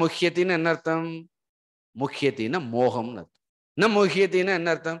 ந முஹ்யத்தின்னு என்ன அர்த்தம்? முஹ்யத்தின்னா மோகம்னு அர்த்தம். ந முஹ்யத்தின்னா என்ன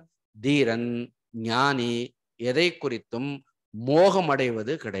அர்த்தம்? தீரன் ஞானி எதை குறித்தும் மோகம்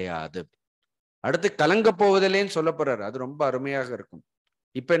அடைவது கிடையாது. அடுத்து கலங்க போவதில்லைன்னு சொல்ல போறாரு. அது ரொம்ப அருமையாக இருக்கும்.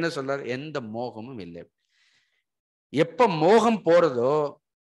 இப்ப என்ன சொல்றாரு? எந்த மோகமும் இல்லை. எப்ப மோகம் போறதோ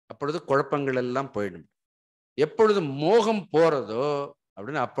அப்பொழுது குழப்பங்கள் எல்லாம் போயிடும். எப்பொழுது மோகம் போறதோ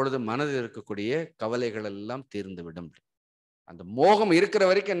அப்படின்னு அப்பொழுது மனதில் இருக்கக்கூடிய கவலைகள் எல்லாம் தீர்ந்து விடும். அந்த மோகம் இருக்கிற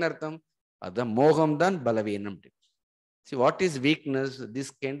வரைக்கும் என்ன அர்த்தம்? அதுதான் மோகம்தான் பலவீனம். See, what is weakness? This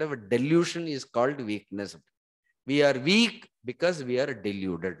kind of a delusion is called weakness. We are weak because we are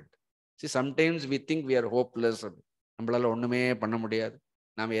deluded. See, sometimes we think we are hopeless. நம்மளால ஒண்ணுமே பண்ண முடியாது,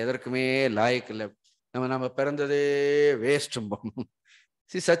 நாம எதற்குமே லாயக்கு இல்லை, நம்ம பிறந்ததே waste.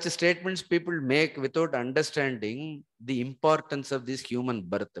 See, such statements people make without understanding the importance of this human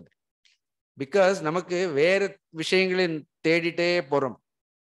birth. Because நமக்கு வேறு விஷயங்களை தேடிட்டே போறோம்,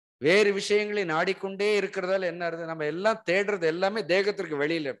 வேறு விஷயங்களை நாடிக்கொண்டே இருக்கிறதால என்ன ஆகுது? நம்ம எல்லாம் தேடுறது எல்லாமே தேகத்திற்கு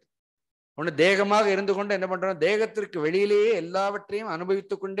வெளியில. ஒன்று தேகமாக இருந்து கொண்டு என்ன பண்றோம்? தேகத்திற்கு வெளியிலேயே எல்லாவற்றையும்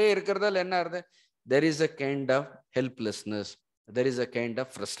அனுபவித்துக் கொண்டே இருக்கிறதால என்ன ஆகுது? There is a kind of helplessness, there is a kind of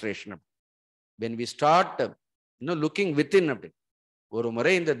frustration. When we start looking within, ஒரு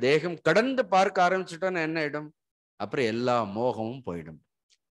முறை இந்த தேகம் கடந்து பார்க்க ஆரம்பிச்சுட்டோன்னு என்ன ஆயிடும்? அப்புறம் எல்லா மோகமும் போயிடும்.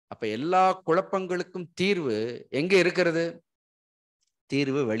 அப்ப எல்லா குழப்பங்களுக்கும் தீர்வு எங்க இருக்கிறது?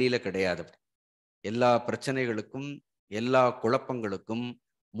 தீர்வு வெளியில கிடையாது. எல்லா பிரச்சனைகளுக்கும் எல்லா குழப்பங்களுக்கும்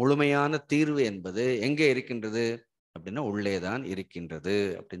முழுமையான தீர்வு என்பது எங்கே இருக்கின்றது அப்படின்னா உள்ளேதான் இருக்கின்றது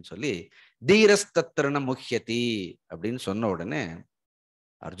அப்படின்னு சொல்லி தீரஸ்தத்ரண முஹ்யதி அப்படின்னு சொன்ன உடனே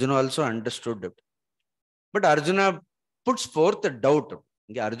Arjuna also understood. But Arjuna puts forth a doubt.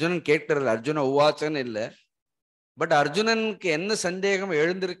 இங்க அர்ஜுனன் கேட்கிறது அர்ஜுன உவாச்சன்னு இல்லை, பட் அர்ஜுனனுக்கு என்ன சந்தேகம்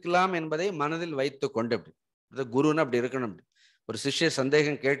எழுந்திருக்கலாம் என்பதை மனதில் வைத்து கொண்டு, குருன்னு அப்படி இருக்கணும். ஒரு சிஷ்ய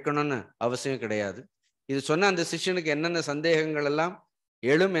சந்தேகம் கேட்கணும்னு அவசியம் கிடையாது. இது சொன்ன அந்த சிஷ்யனுக்கு என்னென்ன சந்தேகங்கள் எல்லாம்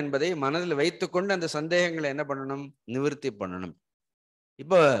எழும் என்பதை மனதில் வைத்து கொண்டு அந்த சந்தேகங்களை என்ன பண்ணணும்? நிவர்த்தி பண்ணணும்.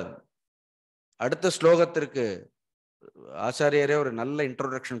 இப்போ அடுத்த ஸ்லோகத்திற்கு ஆச்சாரியரே ஒரு நல்ல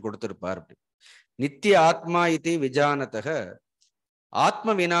இன்ட்ரோடக்ஷன் கொடுத்திருப்பார். நித்திய ஆத்மா இதி விஜானதக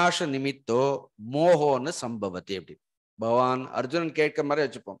ஆத்ம விநாச நிமித்தோ மோகோன்னு சம்பவத்தி. அப்படி பகவான் அர்ஜுனன் கேட்க மாதிரி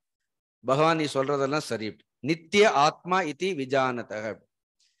வச்சுப்போம். பகவான் நீ சொல்றதெல்லாம் சரி. நித்திய ஆத்மா இதி விஜானதக,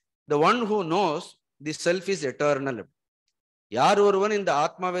 the one who knows the self is eternal. யார் ஒருவன் இந்த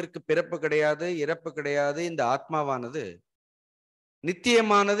ஆத்மாவிற்கு பிறப்பு கிடையாது இறப்பு கிடையாது, இந்த ஆத்மாவானது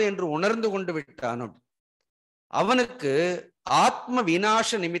நித்தியமானது என்று உணர்ந்து கொண்டு விட்டானோ அவனுக்கு ஆத்ம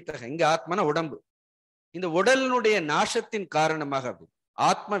விநாச நிமித்தக, இங்க ஆத்மன உடம்பு, இந்த உடலினுடைய நாசத்தின் காரணமாக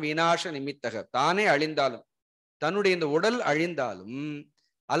ஆத்ம விநாச நிமித்தக, தானே அழிந்தாலும், தன்னுடைய இந்த உடல் அழிந்தாலும்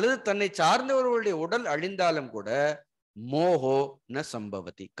அல்லது தன்னை சார்ந்தவர்களுடைய உடல் அழிந்தாலும் கூட மோகோ ந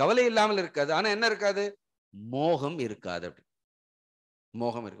சம்பவதி, கவலை இல்லாமல் இருக்காது. ஆனா என்ன இருக்காது? மோகம் இருக்காது. அப்படி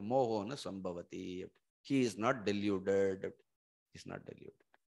மோகம் இருக்கு. மோகோன்னு சம்பவதி. He is not deluded. He is not deluded.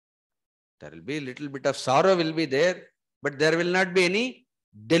 There will be a little bit of sorrow will be there, but there will not be any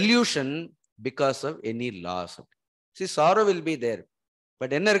delusion because of any loss. See, sorrow will be there,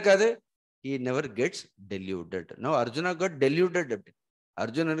 but என்ன இருக்காது? He never gets deluded. No, Arjuna got deluded.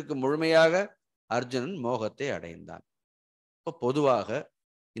 அர்ஜுனனுக்கு முழுமையாக அர்ஜுனன் மோகத்தை அடைந்தான். இப்போ பொதுவாக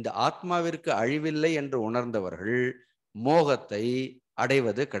இந்த ஆத்மாவிற்கு அழிவில்லை என்று உணர்ந்தவர்கள் மோகத்தை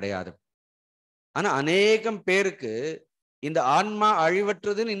அடைவது கிடையாது. ஆனா அநேகம் பேருக்கு இந்த ஆன்மா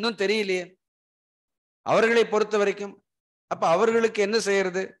அழிவற்றதுன்னு இன்னும் தெரியலையே அவர்களை பொறுத்த வரைக்கும். அப்ப அவர்களுக்கு என்ன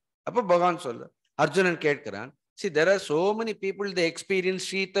செய்யறது? அப்ப பகவான் சொல்ல, அர்ஜுனன் கேட்கிறான், see, there are so many people, they experience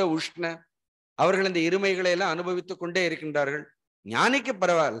சீத உஷ்ண, அவர்கள் இந்த இருமைகளை எல்லாம் அனுபவித்துக் கொண்டே இருக்கின்றார்கள். ஞானிக்கு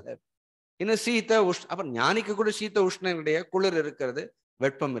பரவாயில்ல, இன்னும் சீத உஷ்ண. அப்ப ஞானிக்கு கூட சீத உஷ்ணனுடைய குளிர் இருக்கிறது,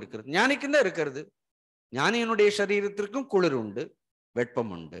 வெப்பம் இருக்கிறது. ஞானிக்கு தான் இருக்கிறது. ஞானியினுடைய சரீரத்திற்கும் குளிர் உண்டு,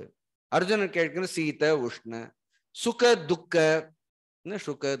 வெப்பம் உண்டு. அர்ஜுனன் கேட்கிற சீத உஷ்ண, சுக துக்க,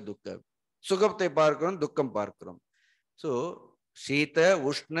 சுக துக்க, சுகத்தை பார்க்கிறோம், துக்கம் பார்க்கிறோம். சோ சீத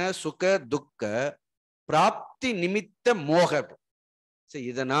உஷ்ண சுக துக்க பிராப்தி நிமித்த மோக,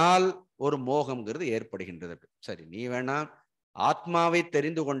 இதனால் ஒரு மோகம்ங்கிறது ஏற்படுகின்றது. சரி, நீ வேணா ஆத்மாவை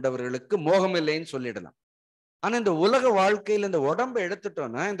தெரிந்து கொண்டவர்களுக்கு மோகம் இல்லைன்னு சொல்லிடலாம். ஆனா இந்த உலக வாழ்க்கையில் இந்த உடம்பை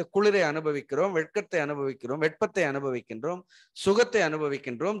எடுத்துட்டோம்னா இந்த குளிரை அனுபவிக்கிறோம், வெட்கத்தை அனுபவிக்கிறோம், வெப்பத்தை அனுபவிக்கின்றோம், சுகத்தை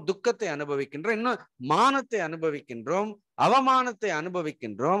அனுபவிக்கின்றோம், துக்கத்தை அனுபவிக்கின்றோம், இன்னும் மானத்தை அனுபவிக்கின்றோம், அவமானத்தை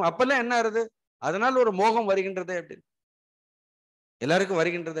அனுபவிக்கின்றோம். அப்பெல்லாம் என்ன ஆறுது? அதனால ஒரு மோகம் வருகின்றது. அப்படின்னு எல்லாருக்கும்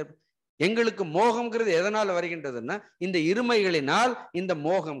வருகின்றது. எங்களுக்கு மோகம்ங்கிறது எதனால வருகின்றதுன்னா இந்த இருமைகளினால் இந்த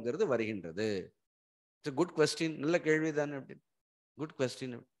மோகம்ங்கிறது வருகின்றது. இட்ஸ் குட் கொஸ்டின், நல்ல கேள்விதானே. அப்படின்னு good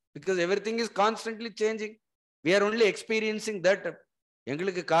question. Because everything is constantly changing. we are only experiencing that.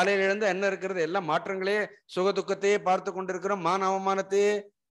 எங்களுக்கு காலையில் எழுந்து என்ன இருக்கிறது? எல்லாம் மாற்றங்களே, சுக துக்கத்தையே பார்த்து கொண்டிருக்கிறோம், மான அவமானத்தையே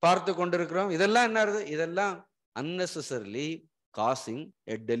பார்த்து கொண்டிருக்கிறோம். இதெல்லாம் என்ன ஆகுது? இதெல்லாம் unnecessarily causing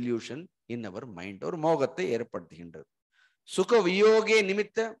a delusion in our mind, ஒரு மோகத்தை ஏற்படுத்துகின்றது. சுக வியோகே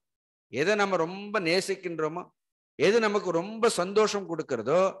நிமித்த, எதை நம்ம ரொம்ப நேசிக்கின்றோமோ, எது நமக்கு ரொம்ப சந்தோஷம்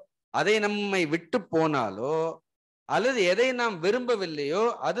கொடுக்கிறதோ, அதை நம்மை விட்டு போனாலோ அல்லது எதை நாம் விரும்பவில்லையோ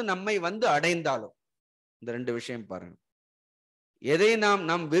அது நம்மை வந்து அடைந்தாலோ, இந்த ரெண்டு விஷயம் பாருங்க. எதை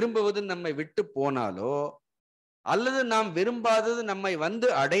நாம் விரும்புவது நம்மை விட்டு போனாலோ அல்லது நாம் விரும்பாதது நம்மை வந்து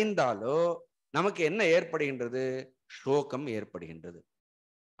அடைந்தாலோ நமக்கு என்ன ஏற்படுகின்றது? சோகம் ஏற்படுகின்றது.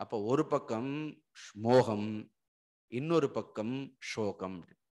 அப்ப ஒரு பக்கம் மோகம், இன்னொரு பக்கம் சோகம்.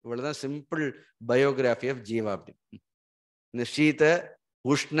 இவ்வளவுதான் சிம்பிள் பயோகிராஃபி ஆஃப் ஜீவா. அப்படி இந்த சீத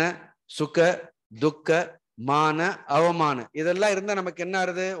உஷ்ண சுக துக்க மான அவமான இதெல்லாம் இருந்தா நமக்கு என்ன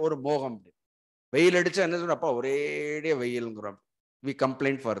ஆறுது? ஒரு மோகம். வெயில் அடிச்சா என்ன சொல்றோம்? அப்பா ஒரேடியா வெயில்ங்கிறோம். We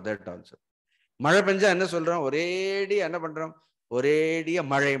complaint for that also. மழை பெஞ்சா என்ன சொல்றோம்? ஒரேடியா என்ன பண்றோம்? ஒரேடியா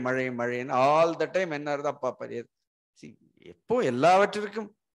மழை மழை மழைன்னு ஆல் த டைம் என்ன ஆறுது? அப்பா எப்போ எல்லாவற்றிற்கும்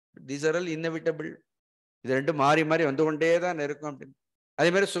தீஸ் ஆர் ஆல் இன்னெவிட்டபிள். இது ரெண்டும் மாறி மாறி வந்து கொண்டே தான் இருக்கும். அப்படின்னு அதே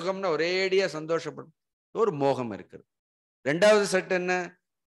மாதிரி சுகம்னா ஒரேடியா சந்தோஷப்படும், ஒரு மோகம் இருக்குது. ரெண்டாவது செட் என்ன?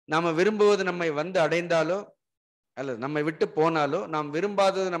 நாம விரும்புவது நம்மை வந்து அடைந்தாலோ அல்லது நம்மை விட்டு போனாலோ, நாம்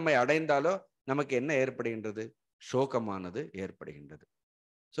விரும்பாதது நம்மை அடைந்தாலோ நமக்கு என்ன ஏற்படுகின்றது? சோகமானது ஏற்படுகின்றது.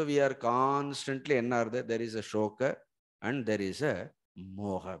 ஸோ வி ஆர் கான்ஸ்டன்ட்லி என்ன ஆகுது? தெர் இஸ் அ சோக அண்ட் தெர் இஸ் அ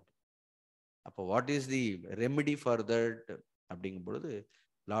மோக. அப்போ what is the remedy for that அப்படிங்கும் பொழுது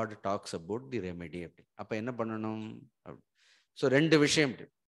Lord talks about the remedy. அப்படி அப்போ என்ன பண்ணணும்? ஸோ ரெண்டு விஷயம்.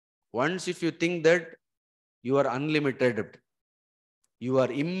 Once if you think that you are unlimited, you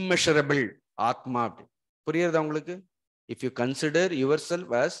are immeasurable ஆத்மா. அப்படி புரியுறதா உங்களுக்கு? If you consider your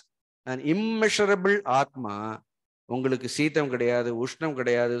self as an immeasurable ஆத்மா, உங்களுக்கு சீதம் கிடையாது, உஷ்ணம்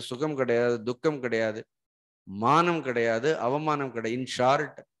கிடையாது, சுகம் கிடையாது, துக்கம் கிடையாது, மானம் கிடையாது, அவமானம் கிடையாது. இன்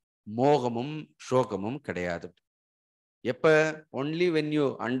ஷார்ட், மோகமும் சோகமும் கிடையாது. எப்ப? Only when you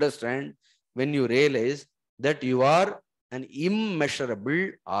understand, when you realise that you are an immeasurable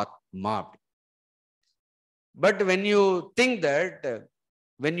atma. But when you think that,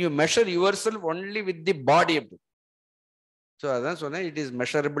 when you measure yourself only with the body, so adan sonna it is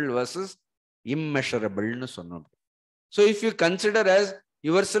measurable versus immeasurable nu sonnam. So if you consider as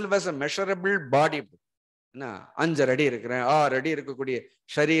yourself as a measurable body, na 5 அடி இருக்கிறேன், 6 அடி இருக்கக்கூடிய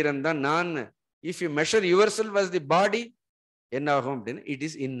சரீரம் தான் நான். If you measure yourself as the body, என்ன ஆகும் அப்படின்னா it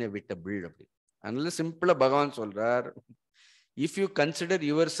is inevitable. அப்படி அதனால சிம்பிளா பகவான் சொல்றார், if you consider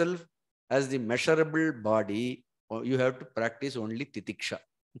yourself as the measurable body, you have to practice only titiksha.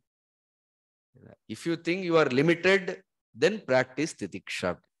 If you think you are limited, then practice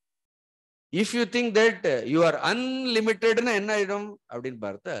titiksha. If you think that you are unlimited,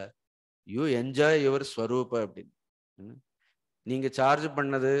 you enjoy your swarupa. நீங்க charge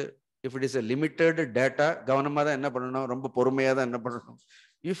பண்ணது, if it is a limited data, கவனமா தான் என்ன பண்ணணும், ரொம்ப பொறுமையா தான் என்ன பண்ணணும்.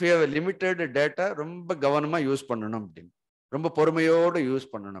 If you have a limited data, ரொம்ப கவனமா யூஸ் பண்ணணும் அப்படின்னு, ரொம்ப பொறுமையோடு யூஸ்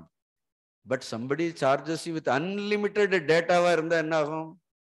பண்ணணும். But somebody charges you with unlimited dataவா இருந்தா என்ன ஆகும்?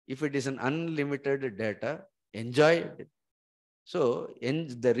 If it is an unlimited data, enjoy it. So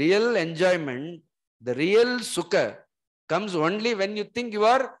the real enjoyment, the real sukha comes only when you think you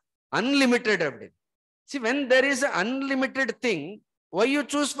are unlimited. See, when there is an unlimited thing, why you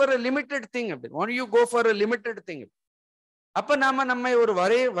choose for a limited thing? Why do you go for a limited thing? அப்ப நாம நம்மை ஒரு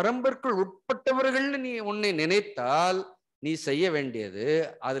வரம்பிற்குள் உட்பட்டவர்கள் நீ உன்னை நினைத்தால், நீ செய்ய வேண்டியது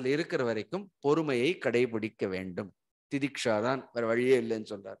அதுல இருக்கிற வரைக்கும் பொறுமையை கடைபிடிக்க வேண்டும். திதிக்ஷா தான், வேற வழியே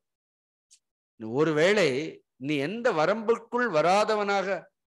இல்லைன்னு சொல்றார். ஒருவேளை நீ எந்த வரம்பிற்குள் வராதவனாக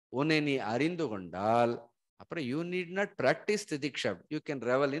உன்னை நீ அறிந்து கொண்டால், அப்புறம் you need not practice திதிக்ஷா, you can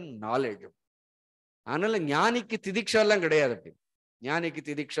ரெவல் in knowledge. அதனால ஞானிக்கு திதிக்ஷா எல்லாம் கிடையாது. ஞானிக்கு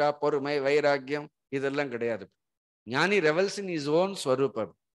திதிக்ஷா, பொறுமை, வைராக்கியம் இதெல்லாம் கிடையாது. ஞானி ரெவல்ஸ் இன் இஸ் ஓன்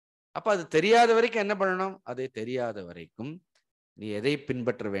ஸ்வரூபம். அப்ப அது தெரியாத வரைக்கும் என்ன பண்ணணும்? அதை தெரியாத வரைக்கும் நீ எதை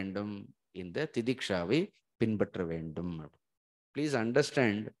பின்பற்ற வேண்டும்? இந்த திதிக்ஷாவை பின்பற்ற வேண்டும். Please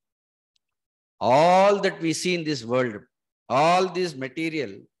understand, all that we see in this world, all this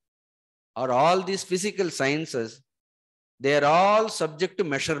material or all these physical sciences, they are all subject to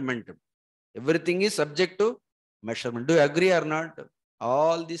measurement. Everything is subject to measurement. Do you agree or not?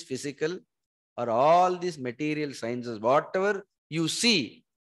 All these physical or all these material sciences, whatever you see,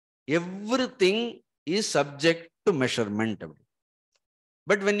 everything is subject to measurement.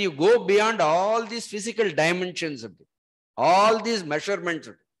 But when you go beyond all these physical dimensions, all these measurements,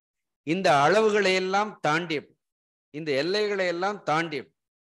 இந்த அளவுகளை எல்லாம் தாண்டி, இந்த எல்லைகளை எல்லாம் தாண்டி,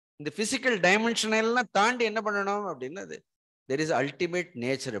 இந்த physical dimension எல்லாம் தாண்டி என்ன பண்ணணும் அப்படின்னா, there is ultimate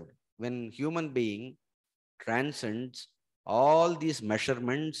nature. When human being transcends all these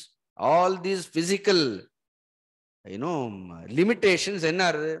measurements, all these physical, limitations,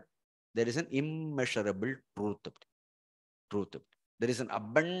 there is an immeasurable truth. There is an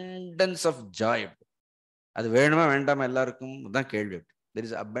abundance of joy. அது வேணுமா வேண்டாமா எல்லாருக்கும் தான் கேள்வி. There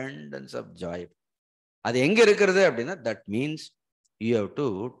is abundance of joy. அது எங்க இருக்கிறது அப்படின்னா, that means you have to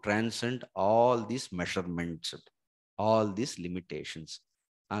transcend all these measurements, all these limitations.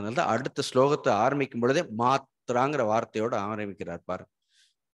 அதனால தான் அடுத்த ஸ்லோகத்தை ஆரம்பிக்கும் பொழுதே மாத்ராங்கிற வார்த்தையோட ஆரம்பிக்கிறார் பாரு.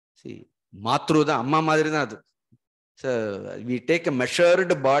 See, மாத்ரு தான், அம்மா மாதிரி தான் அது. So we take a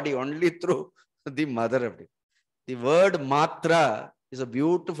measured body only through the mother. The word matra is a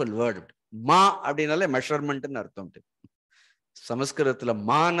beautiful word. மா அப்படின்னாலே மெஷர்மெண்ட்னு அர்த்தம். சமஸ்கிருதத்துல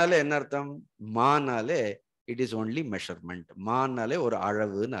மானாலே என்ன அர்த்தம்? மானாலே இட் இஸ் ஓன்லி மெஷர்மெண்ட். மானாலே ஒரு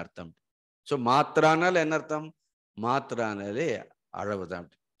அளவுன்னு அர்த்தம். ஸோ மாத்ரானால என்ன அர்த்தம்? மாத்ரானாலே அளவு தான்.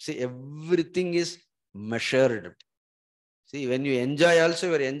 See, everything is measured. See, when you enjoy also,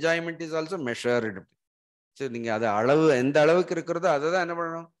 your enjoyment is also measured. So நீங்க அதை அளவு எந்த அளவுக்கு இருக்கிறதோ அதை தான் என்ன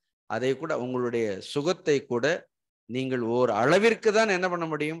பண்ணணும்? அதை கூட உங்களுடைய சுகத்தை கூட நீங்கள் ஒரு அளவிற்கு தான் என்ன பண்ண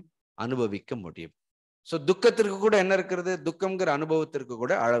முடியும்? அனுபவிக்க முடியும். ஸோ துக்கத்திற்கு கூட என்ன இருக்கிறது? துக்கம்ங்கிற அனுபவத்திற்கு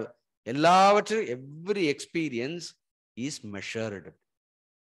கூட அளவு. எல்லாவற்றையும் every experience is measured.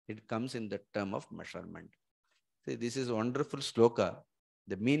 It comes in the term of measurement. This is wonderful shloka.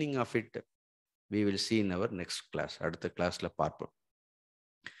 The meaning of it we will see in our next class. அடுத்த கிளாஸ்ல பார்ப்போம்.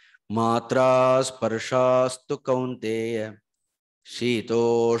 மாத்ரா ஸ்பர்ஷாஸ்து கௌந்தேய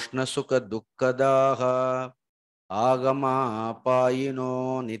சீதோஷ்ண சுக துக்கதாக ஆகமா பாயினோ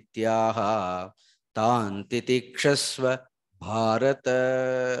நித்யாக தான் திதிக்ஷஸ்வ பாரத.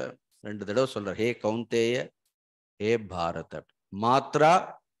 2 தடவை சொல்ற, ஹே கௌந்தேய, ஹே பாரத. மாத்ரா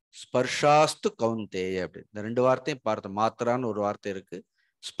ஸ்பர்ஷாஸ்து கௌந்தேய அப்படி இந்த 2 வார்த்தையும் பார்த்தோம். மாத்ரான்னு ஒரு வார்த்தை இருக்கு,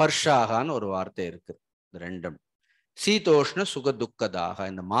 ஸ்பர்ஷாகான்னு ஒரு வார்த்தை இருக்கு. இந்த 2ம் சீதோஷ்ண சுக துக்கதாக.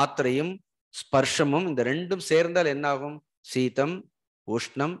 இந்த மாத்திரையும் ஸ்பர்ஷமும் இந்த 2ம் சேர்ந்தால் என்ன ஆகும்? சீதம்,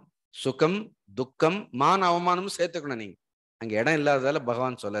 உஷ்ணம், சுகம், துக்கம், மான அவமானமும் சேர்த்துக்கணும். நீங்க அங்க இடம் இல்லாததால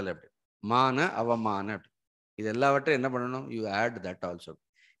பகவான் சொல்லலை. அப்படி மான அவமான அப்படி இது எல்லாவற்றையும் என்ன பண்ணணும்? You add that also.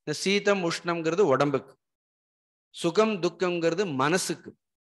 இந்த சீதம் உஷ்ணம்ங்கிறது உடம்புக்கு, சுகம் துக்கம்ங்கிறது மனசுக்கு,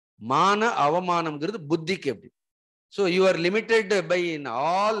 மான அவமானம்ங்கிறது புத்திக்கு. அப்படி so you are limited by in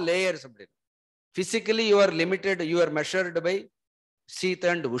all layers. Physically you are limited, you are measured by sita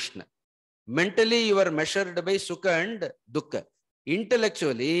and ushna. Mentally you are measured by sukha and dukkha.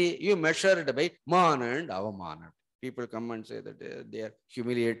 Intellectually you measured by mana and avamana. People come and say that they are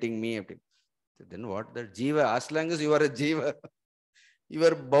humiliating me. Then what? That jiva, as long as you are a jiva, you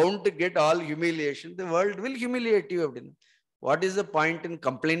are bound to get all humiliation. The world will humiliate you. What is the point in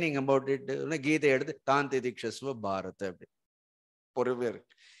complaining about it? கீதை எடுத்து தான் திதிக்ஷஸ்வ பாரத் அப்படி பொறுமையா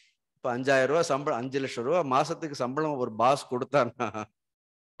இருக்கு. இப்போ 5000 ரூபா சம்பளம், 5 லட்சம் ரூபா மாசத்துக்கு சம்பளம் ஒரு பாஸ் கொடுத்தான்னா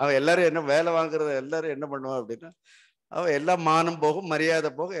அவன் எல்லாரும் என்ன வேலை வாங்குறத எல்லாரும் என்ன பண்ணுவான் அப்படின்னா, அவன் எல்லாம் மானம் போகும், மரியாதை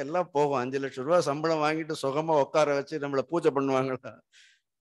போகும், எல்லாம் போகும். 5 லட்சம் ரூபா சம்பளம் வாங்கிட்டு சுகமா உட்கார வச்சு நம்மளை பூஜை பண்ணுவாங்களா?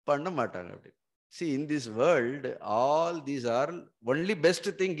 பண்ண மாட்டாங்க. அப்படி see, in this world all these are only best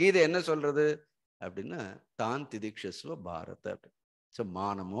thing. கீதை என்ன சொல்றது அப்படின்னா தான் திதிக்ஷஸ்வ பாரத அப்படி. ஸோ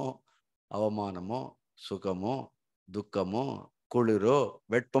மானமோ அவமானமோ சுகமோ துக்கமோ குளிரோ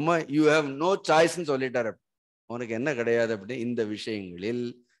வெப்பமோ யூ ஹேவ் நோ சாய்ஸ்ன்னு சொல்லிட்டார். உனக்கு என்ன கிடையாது அப்படி இந்த விஷயங்களில்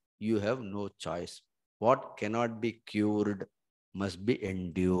you have no choice. What cannot be cured must be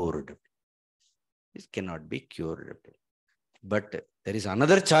endured. It cannot be cured. But there is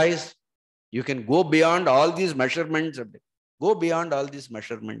another choice. You can go beyond all these measurements. Go beyond all these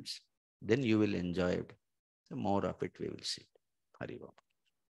measurements. Then you will enjoy it. So more of it we will see. Hari Om.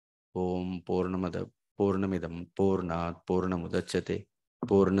 Om Purnamada Purnamidam Purnat Purnamudachyate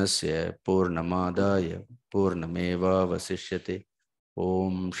Purnasya Purnamadaya Purnameva Vasishyate.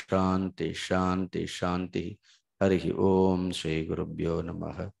 Om Shanti Shanti Shanti. Harihi Om Shri Gurubhyo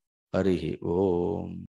Namaha. Harihi Om.